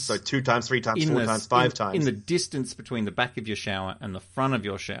wavelength. Yes. So 2 times, 3 times, 4 times, 5 times. In the distance between the back of your shower and the front of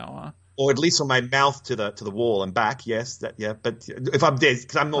your shower. Or at least from my mouth to the wall and back, yes. But if I'm dead,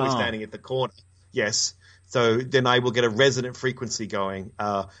 because I'm always standing at the corner, yes. So then I will get a resonant frequency going,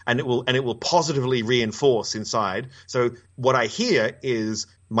 and it will positively reinforce inside. So what I hear is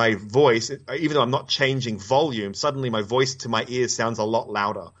my voice, even though I'm not changing volume, suddenly my voice to my ears sounds a lot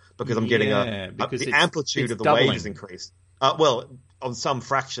louder because I'm getting the amplitude of the wave is increased. Well, on some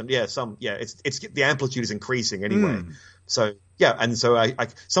fraction, it's the amplitude is increasing anyway. So yeah, and so I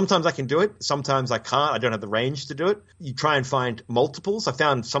sometimes I can do it, sometimes I can't. I don't have the range to do it. You try and find multiples. I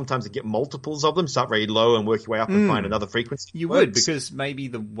found sometimes you get multiples of them, start very low and work your way up and find another frequency. You would, because maybe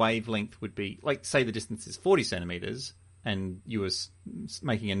the wavelength would be, like, say the distance is 40 centimeters and you were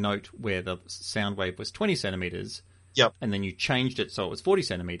making a note where the sound wave was 20 centimeters. Yep. And then you changed it so it was 40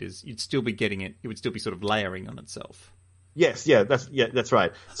 centimeters, you'd still be getting it. It would still be sort of layering on itself. Yes, that's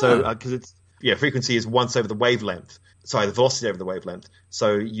right. So because frequency is once over the wavelength. Sorry, the velocity over the wavelength.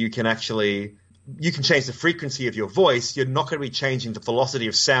 So you can change the frequency of your voice. You're not going to be changing the velocity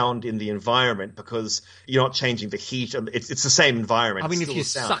of sound in the environment because you're not changing the heat. It's the same environment. I mean, if you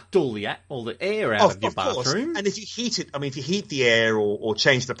sucked all the air out of your bathroom. And if you heat it, if you heat the air or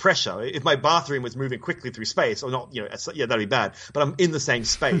change the pressure, if my bathroom was moving quickly through space or not, that'd be bad. But I'm in the same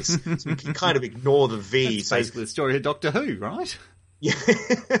space. So you can kind of ignore the V. That's basically the story of Doctor Who, right? Yeah.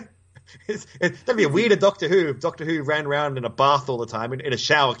 That'd be a weirder Doctor Who if Doctor Who ran around in a bath all the time in a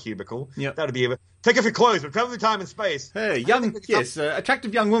shower cubicle. Yep. That'd be take off your clothes, but travel through time and space. Hey,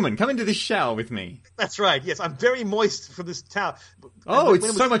 attractive young woman, come into this shower with me. That's right. Yes, I'm very moist from this towel. Oh,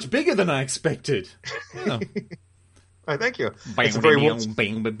 it's so much bigger than I expected. Oh. Oh, thank you. It's a very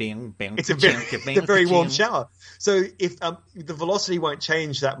warm shower. So if the velocity won't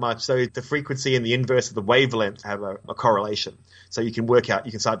change that much, so the frequency and the inverse of the wavelength have a correlation. So you can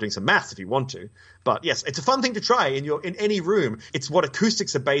start doing some maths if you want to. But yes, it's a fun thing to try in any room. It's what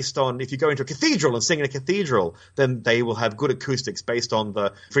acoustics are based on. If you go into a cathedral and sing in a cathedral, then they will have good acoustics based on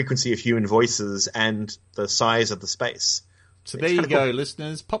the frequency of human voices and the size of the space. So there you go,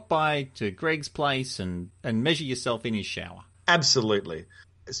 listeners. Pop by to Greg's place and measure yourself in his shower. Absolutely.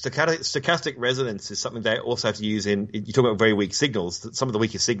 Stochastic resonance is something they also have to use you talk about very weak signals. Some of the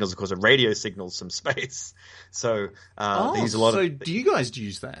weakest signals, of course, are radio signals from space. So they use a lot of... So do you guys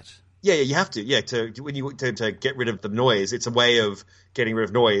use that? Yeah, you have to. Yeah, to get rid of the noise. It's a way of getting rid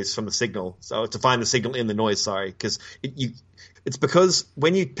of noise from the signal. So to find the signal in the noise, because it's because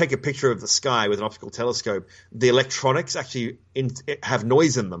when you take a picture of the sky with an optical telescope, the electronics actually have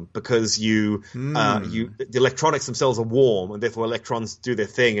noise in them because the electronics themselves are warm and therefore electrons do their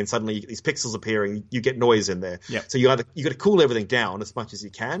thing and suddenly these pixels appearing, you get noise in there. Yep. So you got to cool everything down as much as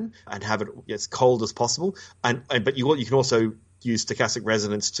you can and have it as cold as possible. But you can also use stochastic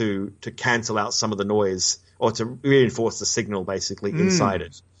resonance to cancel out some of the noise or to reinforce the signal basically inside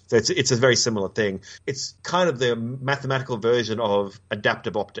it. So it's a very similar thing. It's kind of the mathematical version of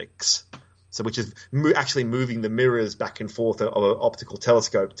adaptive optics. So, which is actually moving the mirrors back and forth of an optical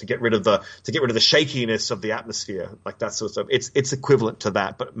telescope to get rid of the shakiness of the atmosphere, like that sort of stuff. It's equivalent to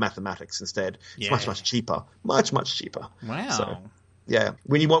that, but mathematics instead. It's much cheaper, much cheaper. Wow. So, yeah,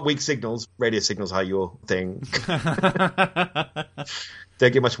 when you want weak signals, radio signals are your thing.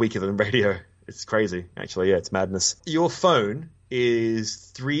 Don't get much weaker than radio. It's crazy, actually. Yeah, it's madness. Your phone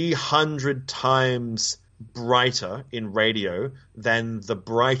is 300 times brighter in radio than the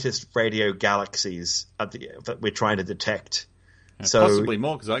brightest radio galaxies that we're trying to detect. So, possibly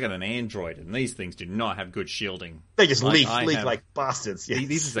more, because I got an Android, and these things do not have good shielding. They just leak like bastards. Yes.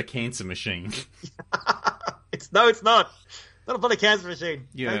 This is a cancer machine. It's not. Not a bloody cancer machine.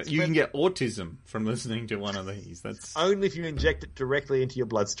 Yeah, you can get autism from listening to one of these. That's only if you inject it directly into your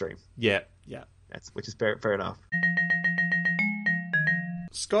bloodstream. Yeah. Which is fair enough.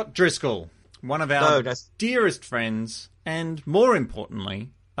 Scott Driscoll, one of our dearest friends, and more importantly,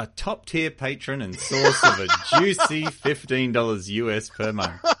 a top-tier patron and source of a juicy $15 US per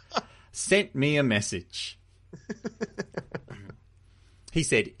month, sent me a message. He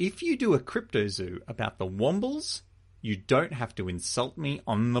said, if you do a crypto zoo about the Wombles, you don't have to insult me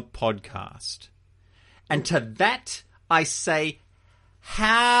on the podcast. And to that, I say,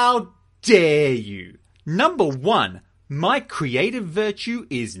 how dare you? Number one, my creative virtue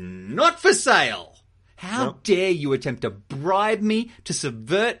is not for sale. How dare you attempt to bribe me to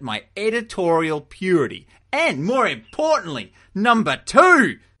subvert my editorial purity? And more importantly, number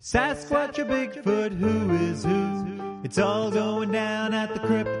two, Sasquatch or Bigfoot, who is who? It's all going down at the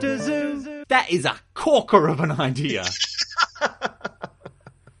Crypto Zoo. That is a corker of an idea.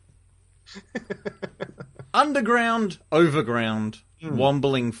 Underground, overground,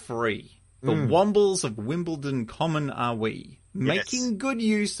 wombling free. The Wombles of Wimbledon Common are we, making good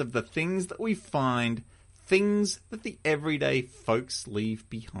use of the things that we find, things that the everyday folks leave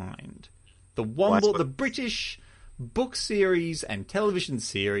behind. The Womble, the British book series and television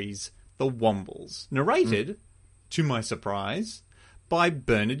series, The Wombles, narrated, to my surprise, by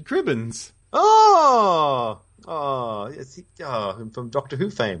Bernard Cribbins. From Doctor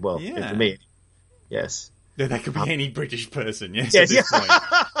Who fame. Well, for me, yes. Yeah, that could be any British person, yes. Yes, point.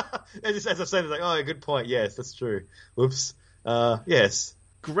 As I said, it's like, good point. Yes, that's true. Whoops. Yes.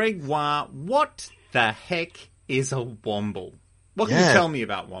 Gregoire, what the heck is a Womble? What can you tell me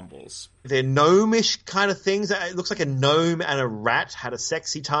about Wombles? They're gnomish kind of things. It looks like a gnome and a rat had a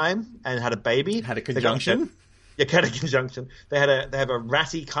sexy time and had a baby. Had a conjunction? Kind of conjunction. They have a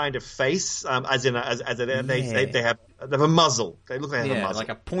ratty kind of face, they have a muzzle. They look like they have a muzzle, like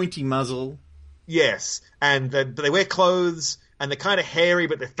a pointy muzzle. Yes, and they wear clothes, and they're kind of hairy,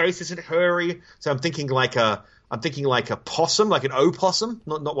 but their face isn't hairy. So I'm thinking like a possum, like an opossum,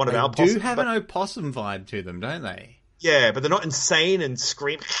 not one of our possums. They do have an opossum vibe to them, don't they? Yeah, but they're not insane and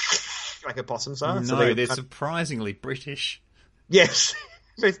scream like opossums are. No, so they're surprisingly British. Yes.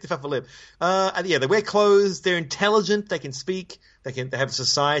 Very stiff upper lip. And they wear clothes. They're intelligent. They can speak. They have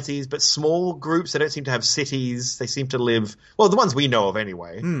societies, but small groups. They don't seem to have cities. They seem to live. Well, the ones we know of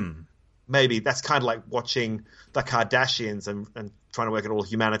anyway. Maybe that's kind of like watching the Kardashians and trying to work at all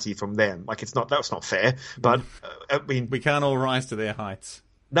humanity from them. Like that's not fair. But I mean, we can't all rise to their heights.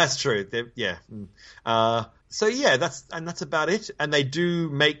 That's true. That's about it. And they do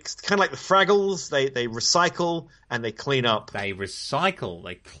make kind of like the Fraggles. They recycle and they clean up. They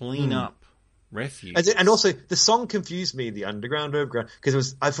clean up refuse. And also, the song confused me, the Underground, because it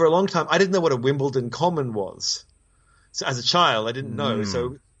was for a long time I didn't know what a Wimbledon Common was. So as a child, I didn't know.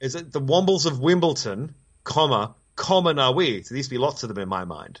 So is it the Wombles of Wimbledon, common are we? So there used to be lots of them in my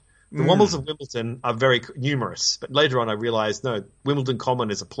mind. The Wombles of Wimbledon are very numerous, but later on I realised, no, Wimbledon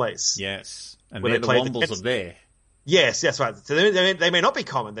Common is a place. Yes, and they're the Wombles of there. Yes, that's right. So they may not be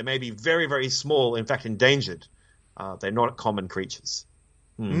common. They may be very, very small, in fact endangered. They're not common creatures.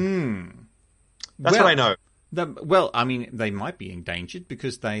 That's what I know. They might be endangered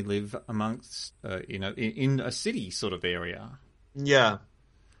because they live amongst, in a city sort of area. Yeah.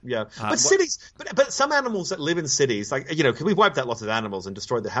 Yeah, but cities, but some animals that live in cities, like, because we've wiped out lots of animals and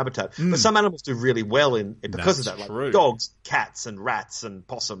destroyed their habitat, but some animals do really well because of that. True. Like dogs, cats, and rats, and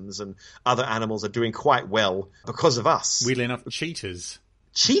possums, and other animals are doing quite well because of us. Weirdly enough, cheetahs.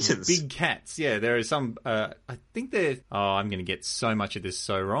 Cheetahs? Big cats, yeah. There are some, I think they're, I'm going to get so much of this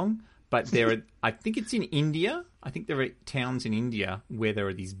so wrong, but I think it's in India. I think there are towns in India where there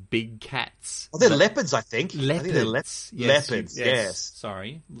are these big cats. Oh, they're leopards, I think. Leopards. I think they're leopards, yes.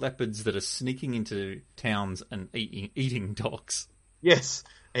 Sorry. Leopards that are sneaking into towns and eating dogs. Yes.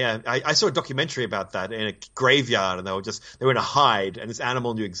 Yeah, I saw a documentary about that in a graveyard, and they were in a hide, and this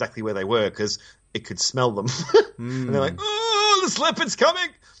animal knew exactly where they were because it could smell them. And they're like, oh, this leopard's coming!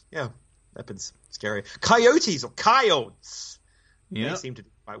 Yeah. Leopards, scary. Coyotes or coyotes. Yeah. They seem to do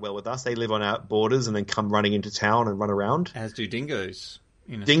quite well with us. They live on our borders and then come running into town and run around. As do dingoes.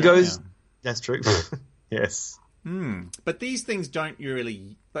 Dingoes? That's true. Yes. But these things don't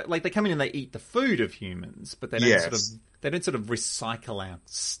really... Like, they come in and they eat the food of humans, but they don't sort of recycle our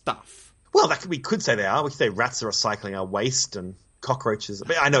stuff. Well, we could say they are. We could say rats are recycling our waste and cockroaches.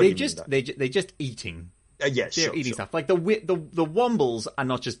 I know they're just eating. They're eating stuff. Like the wombles are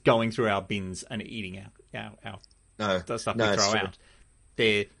not just going through our bins and eating the stuff we throw out.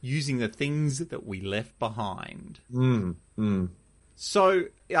 They're using the things that we left behind. So,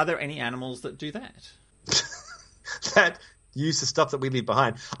 are there any animals that do that? That use the stuff that we leave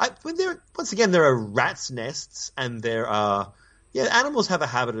behind. Once again, there are rats' nests, and there are animals have a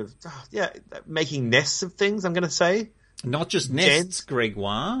habit of making nests of things. I'm going to say not just nests,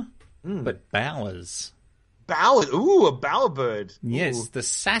 Gregoire, but bowers. Bower, ooh, a bowerbird. Yes, the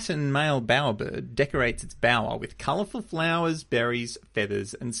satin male bowerbird decorates its bower with colourful flowers, berries,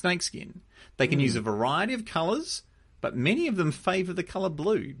 feathers, and snakeskin. They can use a variety of colours, but many of them favour the colour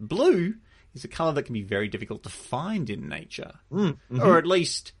blue. Blue is a colour that can be very difficult to find in nature, or at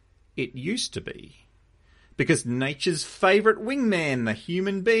least it used to be. Because nature's favourite wingman, the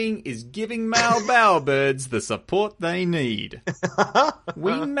human being, is giving male bowerbirds the support they need.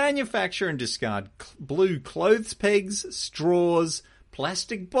 We manufacture and discard blue clothes pegs, straws,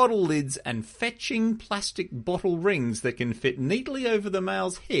 plastic bottle lids, and fetching plastic bottle rings that can fit neatly over the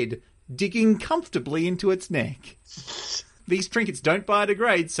male's head, digging comfortably into its neck. These trinkets don't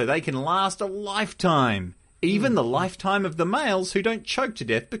biodegrade, so they can last a lifetime. Even the lifetime of the males who don't choke to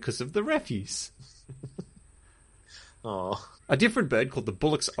death because of the refuse. Oh. A different bird called the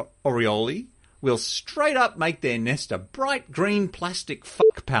Bullock's Oriole will straight up make their nest a bright green plastic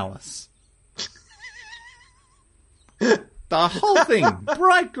fuck palace. The whole thing,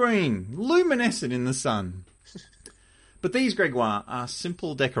 bright green, luminescent in the sun. But these, Gregoire, are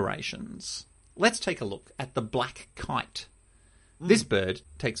simple decorations. Let's take a look at the black kite. This bird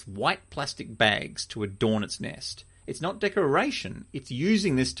takes white plastic bags to adorn its nest. It's not decoration, it's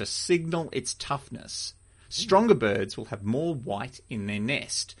using this to signal its toughness. Stronger birds will have more white in their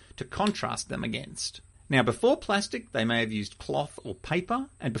nest to contrast them against. Now, before plastic, they may have used cloth or paper,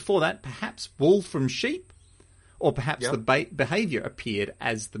 and before that, perhaps wool from sheep, or perhaps the behaviour appeared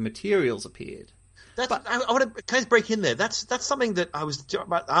as the materials appeared. Can I just break in there? That's something that I was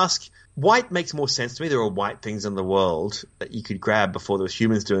about to ask. White makes more sense to me. There are white things in the world that you could grab before there was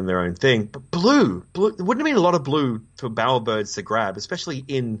humans doing their own thing. But blue, wouldn't it mean a lot of blue for bowerbirds to grab, especially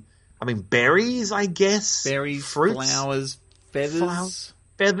in... berries, I guess. Berries, fruits, flowers, feathers.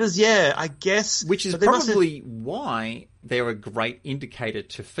 Feathers, yeah, I guess. Which is probably why they're a great indicator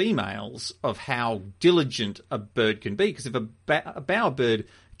to females of how diligent a bird can be. Because if a bowerbird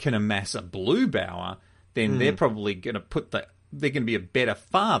can amass a blue bower, then they're probably going to they're going to be a better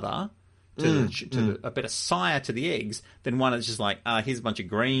father, a better sire to the eggs than one that's just like, here's a bunch of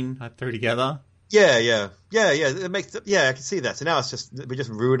green I threw together. Yeah. It makes I can see that. So now we're just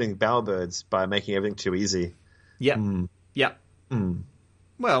ruining bowerbirds by making everything too easy. Yep. Yep.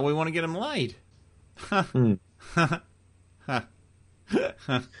 Well, we want to get them laid.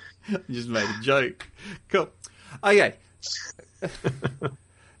 Just made a joke. Cool. Okay.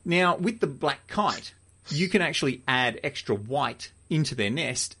 Now, with the black kite, you can actually add extra white into their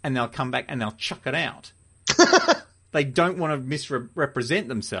nest, and they'll come back and they'll chuck it out. They don't want to misrepresent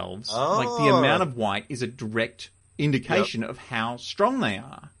themselves. Oh. Like, the amount of white is a direct indication of how strong they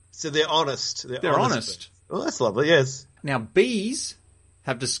are. So they're honest. They're honest. Well, that's lovely, yes. Now, bees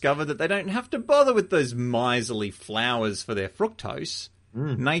have discovered that they don't have to bother with those miserly flowers for their fructose.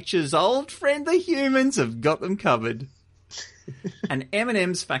 Nature's old friend, the humans, have got them covered. An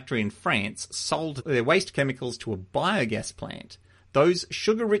M&M's factory in France sold their waste chemicals to a biogas plant. Those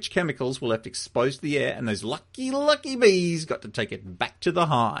sugar-rich chemicals were left exposed to the air, and those lucky, lucky bees got to take it back to the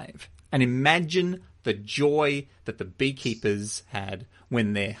hive. And imagine the joy that the beekeepers had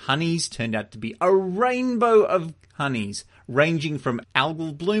when their honeys turned out to be a rainbow of honeys, ranging from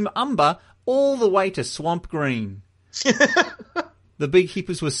algal bloom umber all the way to swamp green. The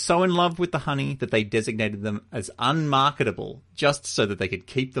beekeepers were so in love with the honey that they designated them as unmarketable, just so that they could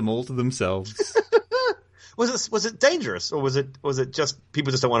keep them all to themselves. Was it dangerous, or was it just people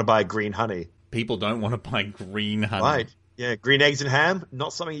just don't want to buy green honey? People don't want to buy green honey. Right. Yeah, green eggs and ham,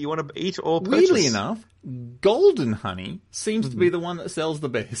 not something you want to eat or purchase. Weirdly enough, golden honey seems to be the one that sells the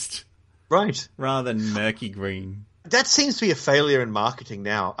best. Right. Rather than murky green. That seems to be a failure in marketing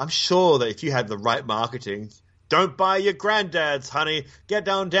now. I'm sure that if you had the right marketing, Don't buy your granddad's honey. Get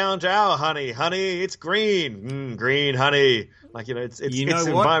down to our honey. Honey, it's green. Green honey. Like, it's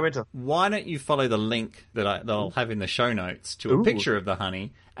environmental. Why don't you follow the link that I'll have in the show notes to a picture of the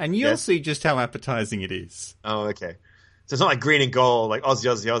honey, and you'll see just how appetizing it is. Oh, okay. So it's not like green and gold, like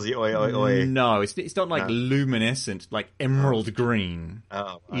Aussie, Aussie, Aussie, oi, oi, oi. No, it's not like luminescent, like emerald green.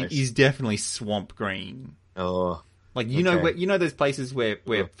 Oh, right. It is definitely swamp green. Oh, like know those places where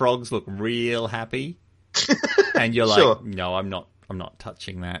frogs look real happy, and you're like, no, I'm not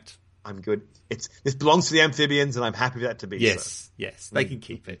touching that. I'm good. This belongs to the amphibians, and I'm happy for that to be. Yes, they can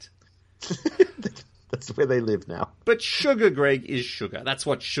keep it. That's where they live now. But sugar, Greg, is sugar. That's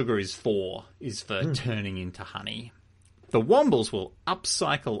what sugar is for turning into honey. The Wombles will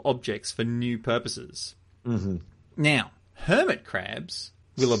upcycle objects for new purposes. Mm-hmm. Now, hermit crabs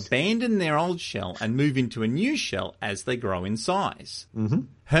will abandon their old shell and move into a new shell as they grow in size. Mm-hmm.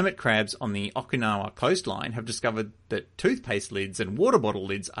 Hermit crabs on the Okinawa coastline have discovered that toothpaste lids and water bottle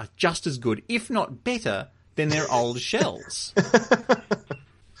lids are just as good, if not better, than their old shells.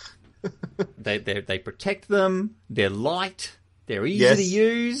 They protect them, they're light, they're easy to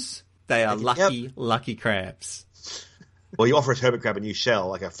use, they are lucky crabs. Or you offer a hermit crab a new shell,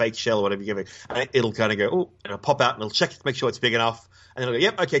 like a fake shell or whatever you give it, and it'll kind of go, and it'll pop out and it'll check to make sure it's big enough, and it'll go,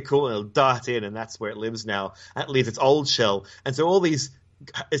 yep, okay, cool, and it'll dart in, and that's where it lives now. And it leaves its old shell. And so all these,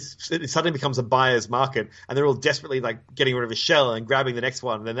 it suddenly becomes a buyer's market, and they're all desperately like getting rid of a shell and grabbing the next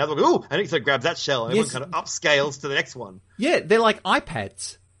one, and then the other one, ooh, and it grabs that shell, and everyone kind of upscales to the next one. Yeah, they're like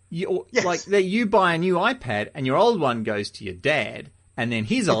iPads. You buy a new iPad, and your old one goes to your dad, and then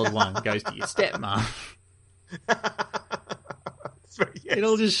his old one goes to your stepmom. It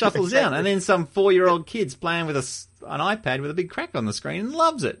all just shuffles down, and then some 4-year-old kid's playing with an iPad with a big crack on the screen and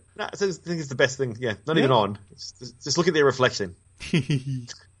loves it. No, I think it's the best thing. Yeah, not even on. Just look at their reflection.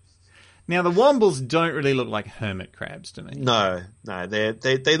 Now, the Wombles don't really look like hermit crabs to me. No, they're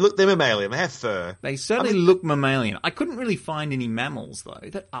mammalian. They have fur. They certainly look mammalian. I couldn't really find any mammals, though,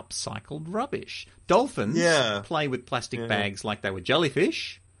 that upcycled rubbish. Dolphins play with plastic bags like they were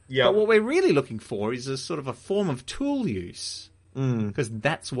jellyfish. Yep. But what we're really looking for is a sort of a form of tool use. Because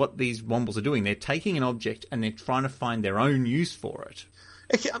that's what these Wombles are doing. They're taking an object and they're trying to find their own use for it.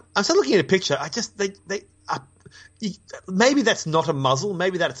 Okay, I'm still looking at a picture. Maybe that's not a muzzle.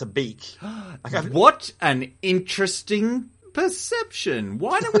 Maybe that's a beak. What an interesting perception.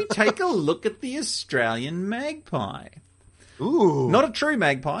 Why don't we take a look at the Australian magpie? Ooh. Not a true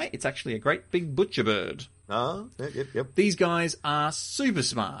magpie. It's actually a great big butcher bird. Oh, yep. These guys are super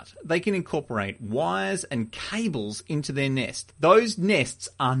smart. They can incorporate wires and cables into their nest. Those nests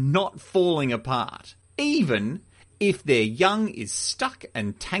are not falling apart, even if their young is stuck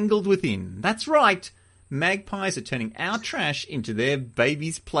and tangled within. That's right. Magpies are turning our trash into their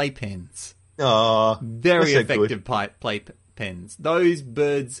babies' playpens. Oh, very effective playpens. Those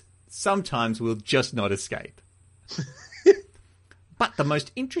birds sometimes will just not escape. But the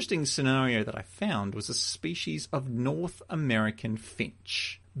most interesting scenario that I found was a species of North American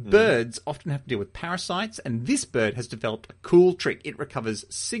finch. Birds often have to deal with parasites, and this bird has developed a cool trick. It recovers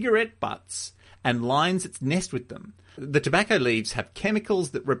cigarette butts and lines its nest with them. The tobacco leaves have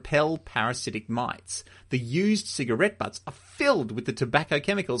chemicals that repel parasitic mites. The used cigarette butts are filled with the tobacco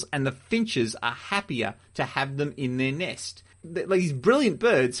chemicals, and the finches are happier to have them in their nest. These brilliant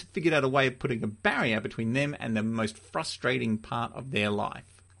birds figured out a way of putting a barrier between them and the most frustrating part of their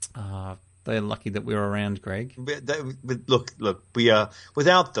life. They're lucky that we're around, Greg. Look, we are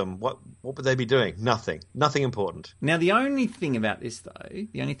without them. What would they be doing? Nothing important. Now, the only thing about this, though,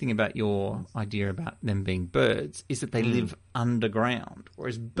 the only thing about your idea about them being birds is that they live underground,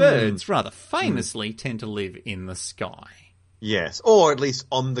 whereas birds, rather famously, tend to live in the sky. Yes, or at least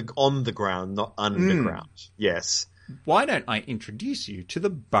on the ground, not underground. Yes. Why don't I introduce you to the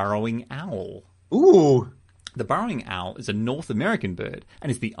burrowing owl? Ooh. The burrowing owl is a North American bird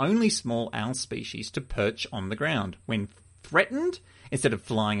and is the only small owl species to perch on the ground. When threatened, instead of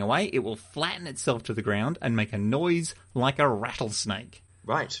flying away, it will flatten itself to the ground and make a noise like a rattlesnake.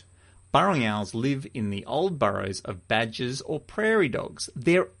 Right. Burrowing owls live in the old burrows of badgers or prairie dogs.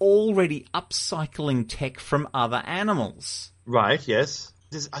 They're already upcycling tech from other animals. Right, yes.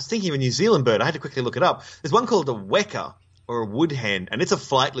 I was thinking of a New Zealand bird. I had to quickly look it up. There's one called a weka, or a wood hen, and it's a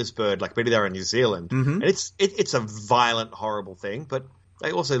flightless bird, like maybe they're in New Zealand. Mm-hmm. And it's a violent, horrible thing, but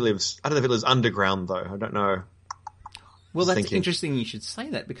it also lives, I don't know if it lives underground, though. I don't know. Well, that's interesting you should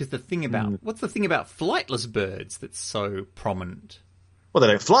say that, because the thing about, what's the thing about flightless birds that's so prominent? Well, they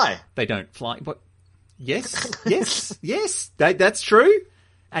don't fly. They don't fly. But yes, yes, that's true.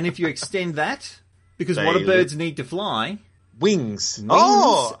 And if you extend that, because what do birds need to fly? Wings. And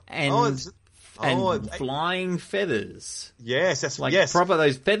and flying feathers. Yes, that's like yes. proper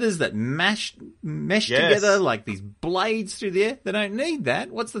those feathers that mesh together like these blades through the air. They don't need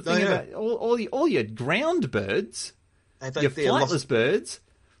that. What's the thing about all your ground birds, your flightless birds,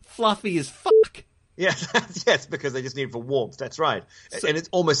 fluffy as fuck. Yeah, yes, because they just need it for warmth. That's right. So, and it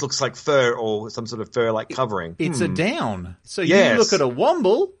almost looks like fur or some sort of fur-like covering. It's a down. So you look at a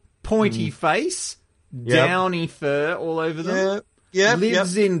womble, pointy face, downy fur all over them.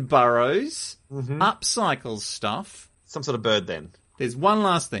 Lives in burrows, upcycles stuff. Some sort of bird then. There's one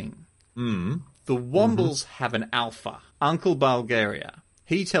last thing. The wombles have an alpha, Uncle Bulgaria.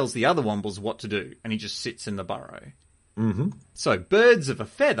 He tells the other wombles what to do, and he just sits in the burrow. So birds of a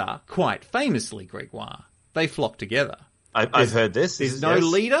feather, quite famously, Gregoire, they flock together. I've heard this. There's no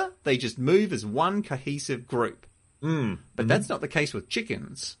leader. They just move as one cohesive group. But that's not the case with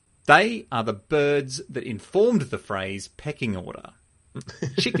chickens. They are the birds that informed the phrase pecking order.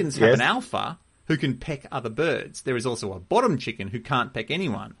 Chickens have an alpha who can peck other birds. There is also a bottom chicken who can't peck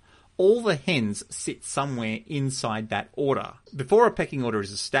anyone. All the hens sit somewhere inside that order. Before a pecking order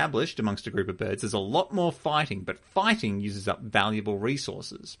is established amongst a group of birds, there's a lot more fighting, but fighting uses up valuable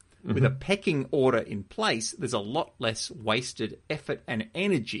resources. With a pecking order in place, there's a lot less wasted effort and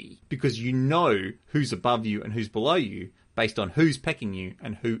energy because you know who's above you and who's below you based on who's pecking you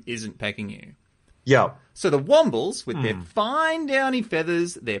and who isn't pecking you. Yeah. So the wombles, with their fine downy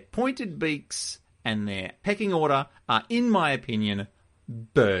feathers, their pointed beaks, and their pecking order are, in my opinion,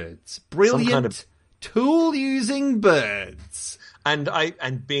 birds. Brilliant tool-using birds.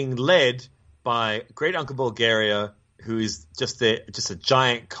 And being led by Great Uncle Bulgaria, who is just a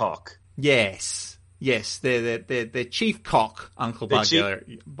giant cock. Yes. They're chief cock, Uncle Bulgaria.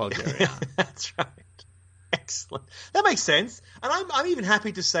 That's right. Excellent. That makes sense. And I'm even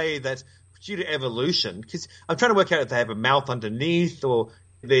happy to say that due to evolution, because I'm trying to work out if they have a mouth underneath or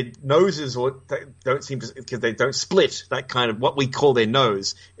their noses don't seem to, because they don't split, that kind of what we call their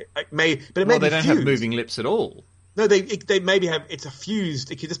nose. It may be they don't have moving lips at all. No, they maybe have, it's a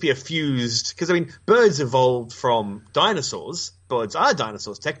fused, it could just be a fused, because I mean, birds evolved from dinosaurs. Birds are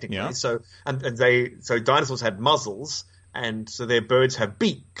dinosaurs technically. Yeah. So dinosaurs had muzzles, and so their birds have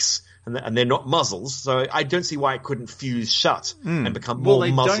beaks. And they're not muzzles, so I don't see why it couldn't fuse shut and become more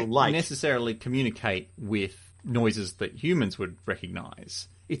muzzle-like. They don't necessarily communicate with noises that humans would recognise.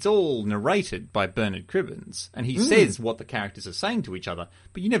 It's all narrated by Bernard Cribbins, and he says what the characters are saying to each other,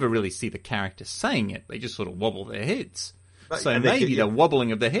 but you never really see the character saying it. They just sort of wobble their heads. So maybe the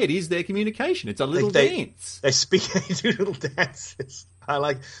wobbling of the head is their communication. It's a little dance. They do little dances. I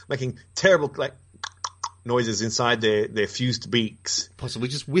like making terrible, noises inside their fused beaks. Possibly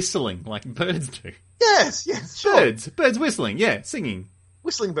just whistling like birds do. Yes, sure. Birds whistling, singing.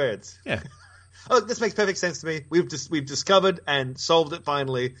 Whistling birds. Yeah. Oh, this makes perfect sense to me. We've discovered and solved it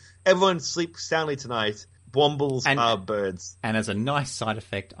finally. Everyone sleep soundly tonight. Wombles are birds. And as a nice side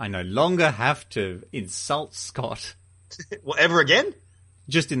effect, I no longer have to insult Scott. Well, ever again?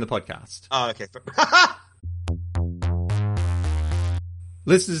 Just in the podcast. Oh, okay.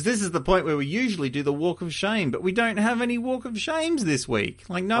 Listeners, this is the point where we usually do the Walk of Shame, but we don't have any Walk of Shames this week.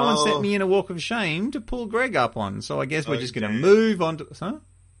 Like, no one sent me in a Walk of Shame to pull Greg up on, so I guess we're just going to move on to... Huh?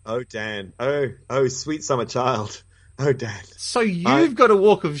 Oh, Dan. Oh, sweet summer child. Oh, Dan. So you've got a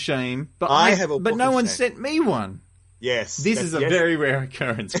Walk of Shame, but I have a walk but no of one shame. Sent me one. Yes. This is a very rare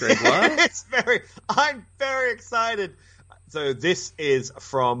occurrence, Greg. I'm very excited. So this is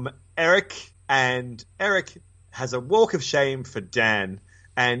from Eric, and Eric has a Walk of Shame for Dan.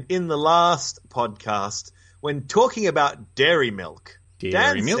 And in the last podcast, when talking about dairy milk,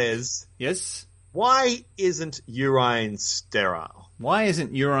 Dan says, "Yes, why isn't urine sterile? Why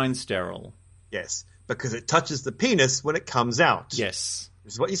isn't urine sterile? Yes, because it touches the penis when it comes out. Yes.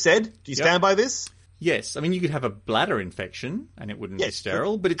 This is what you said. Do you stand by this? Yes. I mean, you could have a bladder infection and it wouldn't be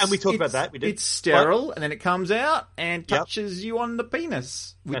sterile, but it's... And we talked about that. We did. It's sterile, and then it comes out and touches you on the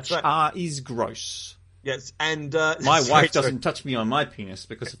penis, which is gross. Yes, and... my wife doesn't touch me on my penis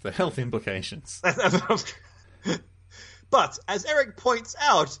because of the health implications. But, as Eric points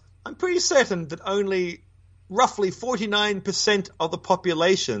out, I'm pretty certain that only roughly 49% of the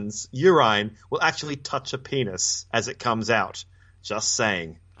population's urine will actually touch a penis as it comes out. Just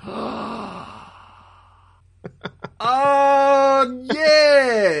saying. Oh,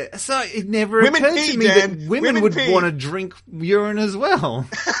 yeah! So it never occurred to me that women would want to drink urine as well.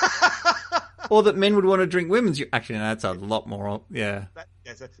 Or that men would want to drink women's urine. Actually, no, that's a lot more, yeah.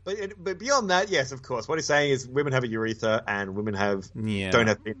 But beyond that, yes, of course. What he's saying is women have a urethra and women don't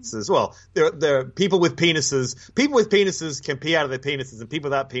have penises. Well, there are people with penises. People with penises can pee out of their penises, and people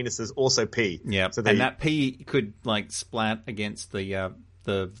without penises also pee. Yeah, so and that pee could, splat against the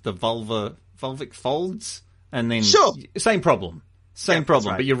vulvic folds, and then sure. Same problem. Same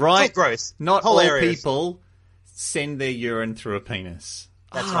problem. Right. But you're right. Gross. Not all people send their urine through a penis.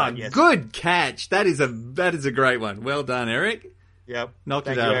 That's right. Yes. Good catch. That is a great one. Well done, Eric. Yep. Knocked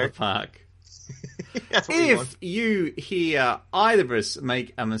it out of the park. If you hear either of us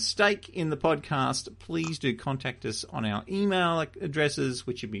make a mistake in the podcast, please do contact us on our email addresses,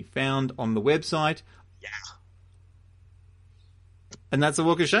 which can be found on the website. Yeah. And that's a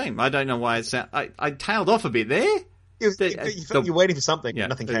walk of shame. I don't know why I tailed off a bit there. You're waiting for something. Yeah,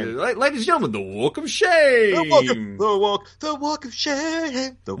 nothing came. Ladies and gentlemen, the walk of shame. The walk of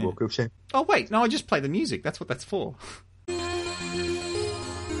shame. The walk of shame. Oh, wait. No, I just play the music. That's what that's for.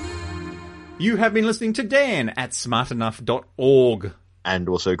 You have been listening to Dan at smartenough.org. And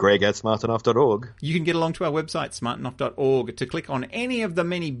also Greg at smartenough.org. You can get along to our website, smartenough.org, to click on any of the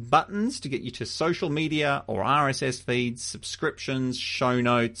many buttons to get you to social media or RSS feeds, subscriptions, show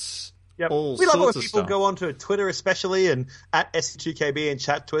notes, all we sorts love it of when people stuff. go on to Twitter especially and at SC2KB and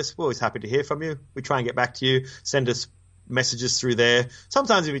chat to us. We're always happy to hear from you. We try and get back to you. Send us messages through there.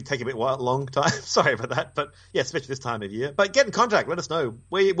 Sometimes it would take a bit long time. Sorry about that, but yeah, especially this time of year. But get in contact. Let us know.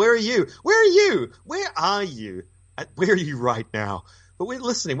 Where are you? Where are you? Where are you? Where are you right now? But we're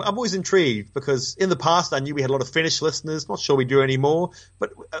listening. I'm always intrigued because in the past I knew we had a lot of Finnish listeners. Not sure we do anymore,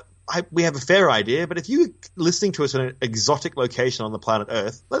 but we have a fair idea. But if you're listening to us in an exotic location on the planet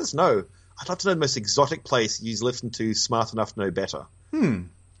Earth, let us know. I'd love to know the most exotic place you listen to Smart Enough to Know Better.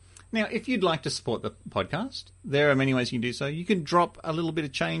 Now, if you'd like to support the podcast, there are many ways you can do so. You can drop a little bit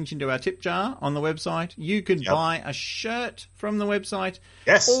of change into our tip jar on the website. You could buy a shirt from the website.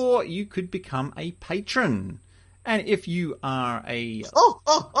 Yes. Or you could become a patron. And if you are a...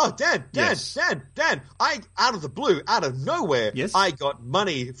 Dan, out of the blue, out of nowhere, I got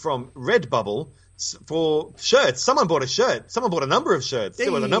money from Redbubble for shirts. Someone bought a shirt. Someone bought a number of shirts.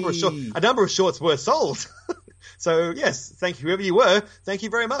 There was a number of shorts were sold. So, yes, thank you, whoever you were. Thank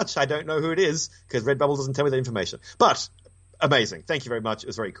you very much. I don't know who it is because Redbubble doesn't tell me that information. But amazing. Thank you very much. It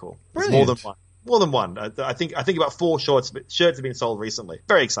was very cool. Brilliant. More than one. I think about 4 shirts have been sold recently.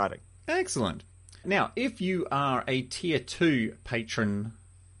 Very exciting. Excellent. Now, if you are a Tier 2 patron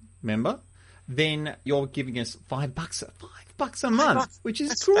member, then you're giving us $5 a month, which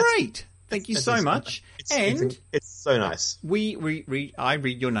is great. Thank you so much. It's so nice. I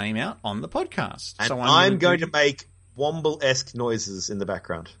read your name out on the podcast. And so I'm going to make Womble-esque noises in the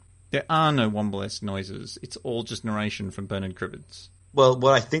background. There are no Womble-esque noises. It's all just narration from Bernard Cribbins. Well,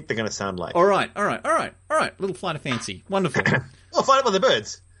 what I think they're going to sound like. All right. Little flight of fancy. Wonderful. Flight of the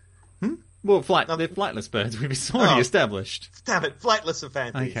birds. Well, they're flightless birds. We've already established. Damn it, flightless of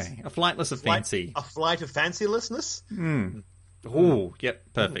fancies. Okay, a flightless of fancy. A flight of fancylessness? Oh, yep,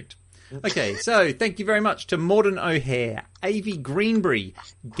 perfect. Okay, so thank you very much to Morden O'Hare, Avi Greenbury,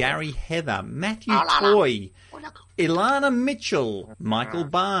 Gary Heather, Matthew Toy, Ilana Mitchell, Michael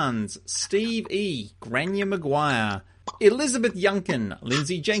Barnes, Steve E., Grania Maguire, Elizabeth Yunkin,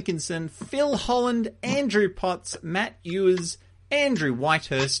 Lindsay Jenkinson, Phil Holland, Andrew Potts, Matt Ewers, Andrew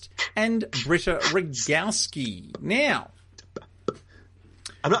Whitehurst, and Britta Rogowski. Now,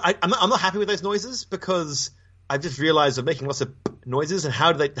 I'm not happy with those noises because I've just realised they're making lots of noises, and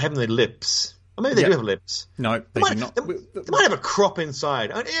how do they have their lips? Or maybe they do have lips. No, they do not. They might have a crop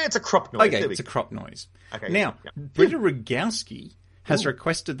inside. It's a crop noise. Okay, it's a crop noise. Okay. Now, Britta Rogowski has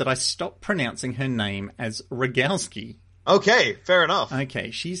requested that I stop pronouncing her name as Rogowski. Okay, fair enough.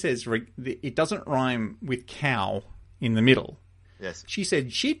 Okay, she says it doesn't rhyme with cow in the middle. Yes. She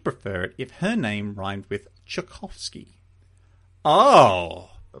said she'd prefer it if her name rhymed with Tchaikovsky. Oh,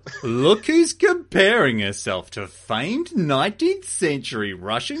 look who's comparing herself to famed 19th century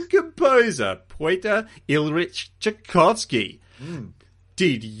Russian composer Pyotr Ilyich Tchaikovsky.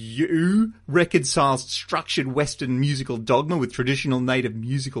 Did you reconcile structured Western musical dogma with traditional native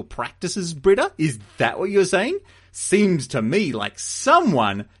musical practices, Britta? Is that what you're saying? Seems to me like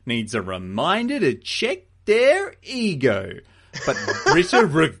someone needs a reminder to check their ego. But Britta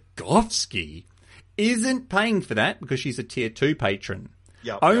Rogowski isn't paying for that because she's a Tier 2 patron.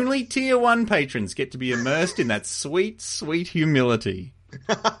 Only Tier 1 patrons get to be immersed in that sweet, sweet humility.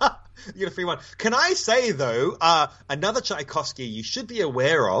 You get a free one. Can I say, though, another Tchaikovsky you should be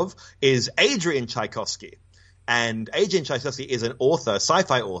aware of is Adrian Tchaikovsky. And Adrian Tchaikovsky is an author,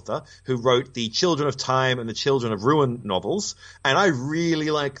 sci-fi author, who wrote the Children of Time and the Children of Ruin novels. And I really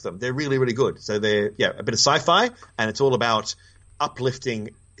like them. They're really, really good. So they're, a bit of sci-fi, and it's all about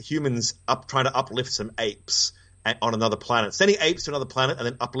uplifting humans, trying to uplift some apes on another planet. Sending apes to another planet and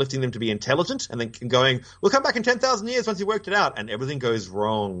then uplifting them to be intelligent, and then going, we'll come back in 10,000 years once you worked it out. And everything goes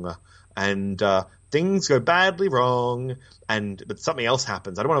wrong. And things go badly wrong, but something else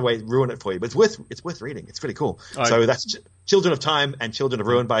happens. I don't want to ruin it for you, but it's worth reading. It's really cool. So that's Children of Time and Children of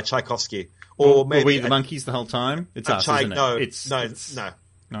Ruin by Tchaikovsky. Or maybe were we the monkeys the whole time? It's us, isn't it?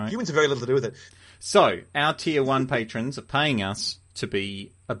 No. Humans have very little to do with it. So our tier 1 patrons are paying us to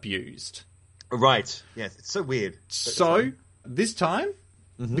be abused. Right. Yes. It's so weird. So this time,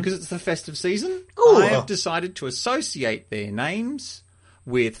 because it's the festive season, I have decided to associate their names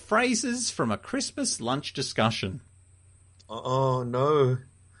with phrases from a Christmas lunch discussion. Oh, no.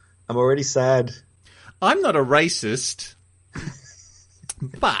 I'm already sad. I'm not a racist,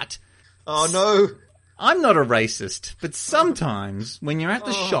 but... Oh, no. I'm not a racist, but sometimes when you're at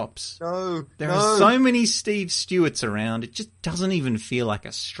the shops, there are so many Steve Stewarts around, it just doesn't even feel like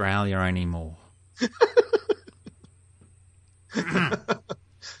Australia anymore.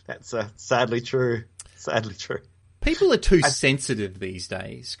 That's sadly true. Sadly true. People are too sensitive these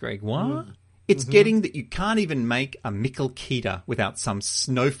days, Gregoire. It's getting that you can't even make a Mikkel Keita without some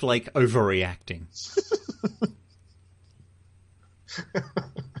snowflake overreacting.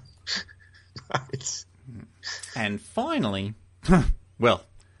 Right. And finally, well,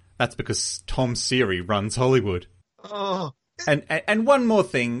 that's because Tom Seary runs Hollywood. Oh. And one more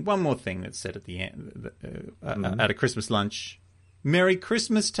thing that's said at the end, at a Christmas lunch. Merry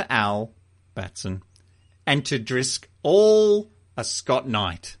Christmas to Al Batson and to Drisk all a Scott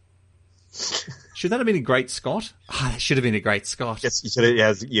night. Should that have been a great Scott? That should have been a great Scott. Yes, you should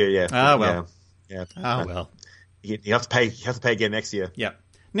have. Yeah. Ah, well. Yeah. Ah, well. You have to pay again next year. Yeah.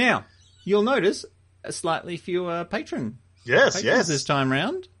 Now, you'll notice a slightly fewer patrons Yes. this time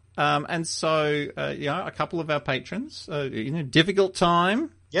round. And so, a couple of our patrons, difficult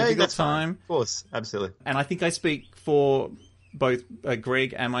time. Yeah, that's time. Fine. Of course, absolutely. And I think I speak for both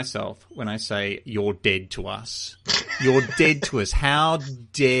Greg and myself when I say you're dead to us. You're dead to us. How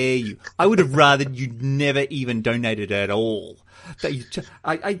dare you? I would have rather you'd never even donated at all. Are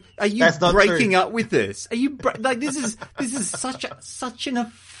you breaking up with us? Are you this is such an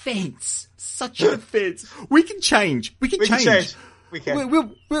offence. Such an offence. We can change. We can change. We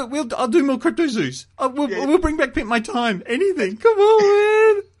can. I'll do more Crypto Zoos. We'll bring back Pit My Time. Anything. Come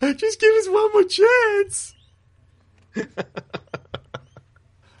on, man. Just give us one more chance.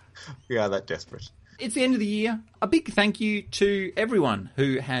 We are that desperate. It's the end of the year. A big thank you to everyone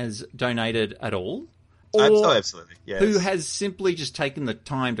who has donated at all. Or absolutely. Yes. Who has simply just taken the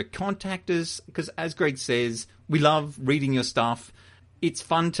time to contact us. Because as Greg says, we love reading your stuff. It's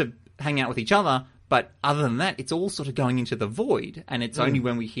fun to hang out with each other. But other than that, it's all sort of going into the void. And it's only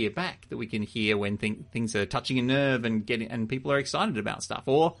when we hear back that we can hear when things are touching a nerve and people are excited about stuff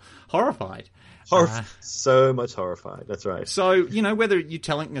or horrified. So much horrified. That's right. So, whether you're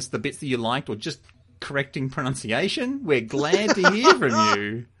telling us the bits that you liked or just correcting pronunciation, we're glad to hear from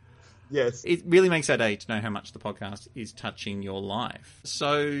you. Yes. It really makes our day to know how much the podcast is touching your life.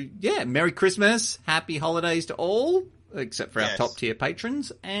 So, yeah, Merry Christmas. Happy holidays to all, except for our top tier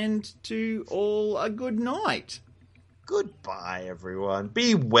patrons, and to all a good night. Goodbye, everyone.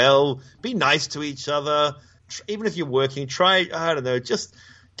 Be well. Be nice to each other. Even if you're working, try, I don't know, just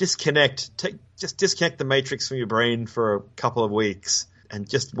disconnect. Just disconnect the matrix from your brain for a couple of weeks and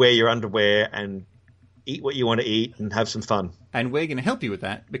just wear your underwear and eat what you want to eat and have some fun. And we're going to help you with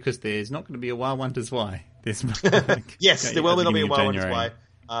that because there's not going to be a Wild Wonders Why. Yes, there will not be a Wild Wonders Why.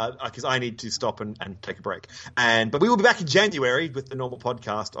 Because I need to stop and take a break. But we will be back in January with the normal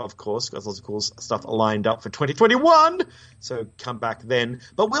podcast, of course, because lots of cool stuff lined up for 2021. So come back then.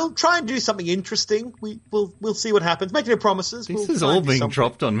 But we'll try and do something interesting. We'll see what happens. Make no promises. This is all being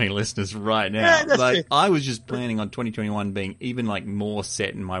dropped on me, listeners, right now. Yeah, I was just planning on 2021 being even more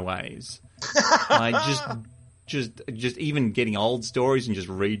set in my ways. Just even getting old stories and just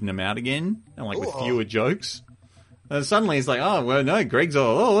reading them out again, and with fewer jokes. And suddenly it's like, oh, well, no, Greg's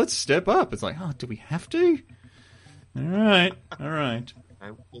let's step up. It's like, oh, do we have to? All right.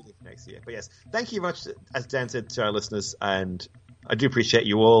 We'll do next year. But yes, thank you much, as Dan said, to our listeners, and I do appreciate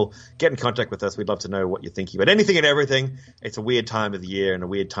you all. Get in contact with us. We'd love to know what you're thinking about anything and everything. It's a weird time of the year and a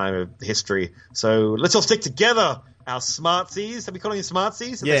weird time of history. So let's all stick together. Our smartsies. Are we calling them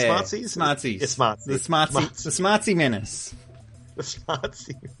smartsies? Yeah, smartsies. It's smartsies. The smartsy menace. The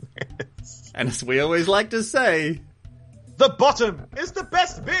smartsy menace. And as we always like to say, the bottom is the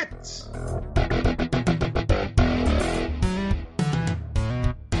best bit.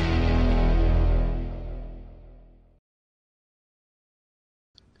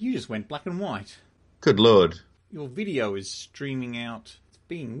 You just went black and white. Good Lord. Your video is streaming out. It's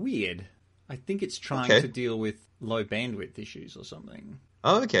being weird. I think it's trying to deal with low bandwidth issues or something.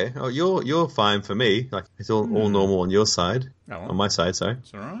 Oh, okay. Oh, you're fine for me. It's all normal on your side. Oh, well. On my side, sorry.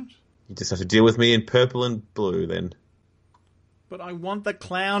 It's all right. You just have to deal with me in purple and blue then. But I want the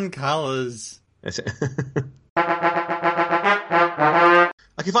clown colours. Like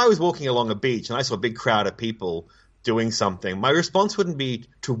if I was walking along a beach and I saw a big crowd of people doing something, my response wouldn't be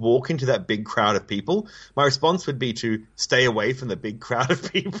to walk into that big crowd of people. My response would be to stay away from the big crowd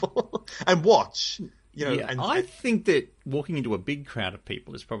of people and watch. I think that walking into a big crowd of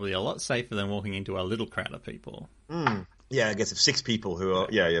people is probably a lot safer than walking into a little crowd of people. Yeah, I guess if 6 people who are...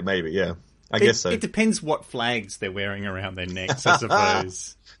 Yeah, maybe, yeah. I guess so. It depends what flags they're wearing around their necks, I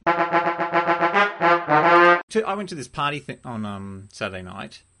suppose. I went to this party thing on Saturday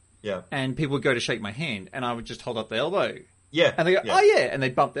night. Yeah. And people would go to shake my hand, and I would just hold up the elbow. Yeah. And they go, oh, yeah. And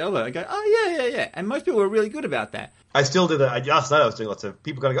they'd bump the elbow. I go, oh, yeah. And most people were really good about that. I still do that. Last night I was doing lots of...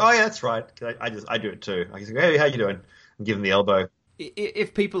 People going, oh, yeah, that's right. I do it too. I just go, hey, how you doing? And give them the elbow.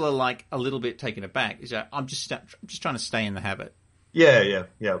 If people are like a little bit taken aback, I'm just trying to stay in the habit. Yeah.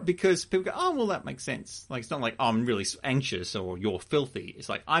 Because people go, oh, well, that makes sense. Like, it's not like, oh, I'm really anxious or you're filthy. It's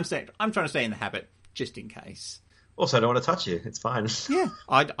like, I'm trying to stay in the habit just in case. Also, I don't want to touch you. It's fine. Yeah.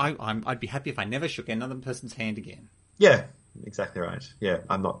 I'd be happy if I never shook another person's hand again. Yeah, exactly right. Yeah,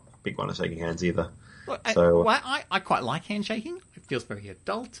 I'm not a big one of shaking hands either. Well, So I quite like handshaking. It feels very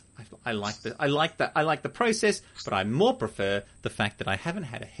adult. I like the process, but I more prefer the fact that I haven't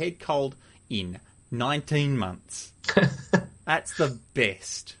had a head cold in 19 months. That's the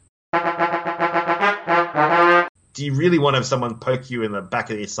best. Do you really want to have someone poke you in the back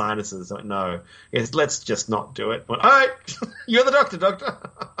of your sinuses? No. Yes, let's just not do it. All right, you're the doctor.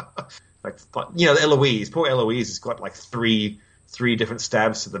 Like, Eloise, poor Eloise has got like three different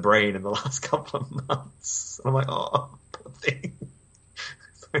stabs to the brain in the last couple of months. I'm like, oh, poor thing.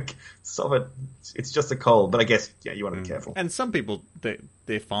 It's like, stop it. It's just a cold. But I guess, you want to be careful. And some people,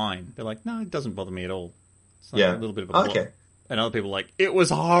 they're fine. They're like, no, it doesn't bother me at all. It's like a little bit of a okay. And other people are like, it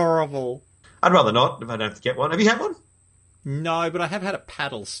was horrible. I'd rather not if I don't have to get one. Have you had one? No, but I have had a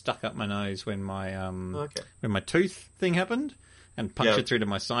paddle stuck up my nose when my tooth thing happened and punched it through to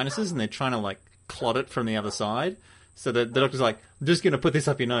my sinuses, and they're trying to like clot it from the other side. So the doctor's like, I'm just going to put this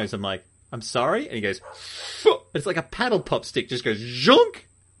up your nose. I'm like, I'm sorry? And he goes, phew! It's like a paddle pop stick, just goes, zhunk!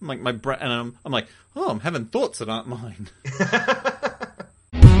 I'm like, and I'm like, oh, I'm having thoughts that aren't mine.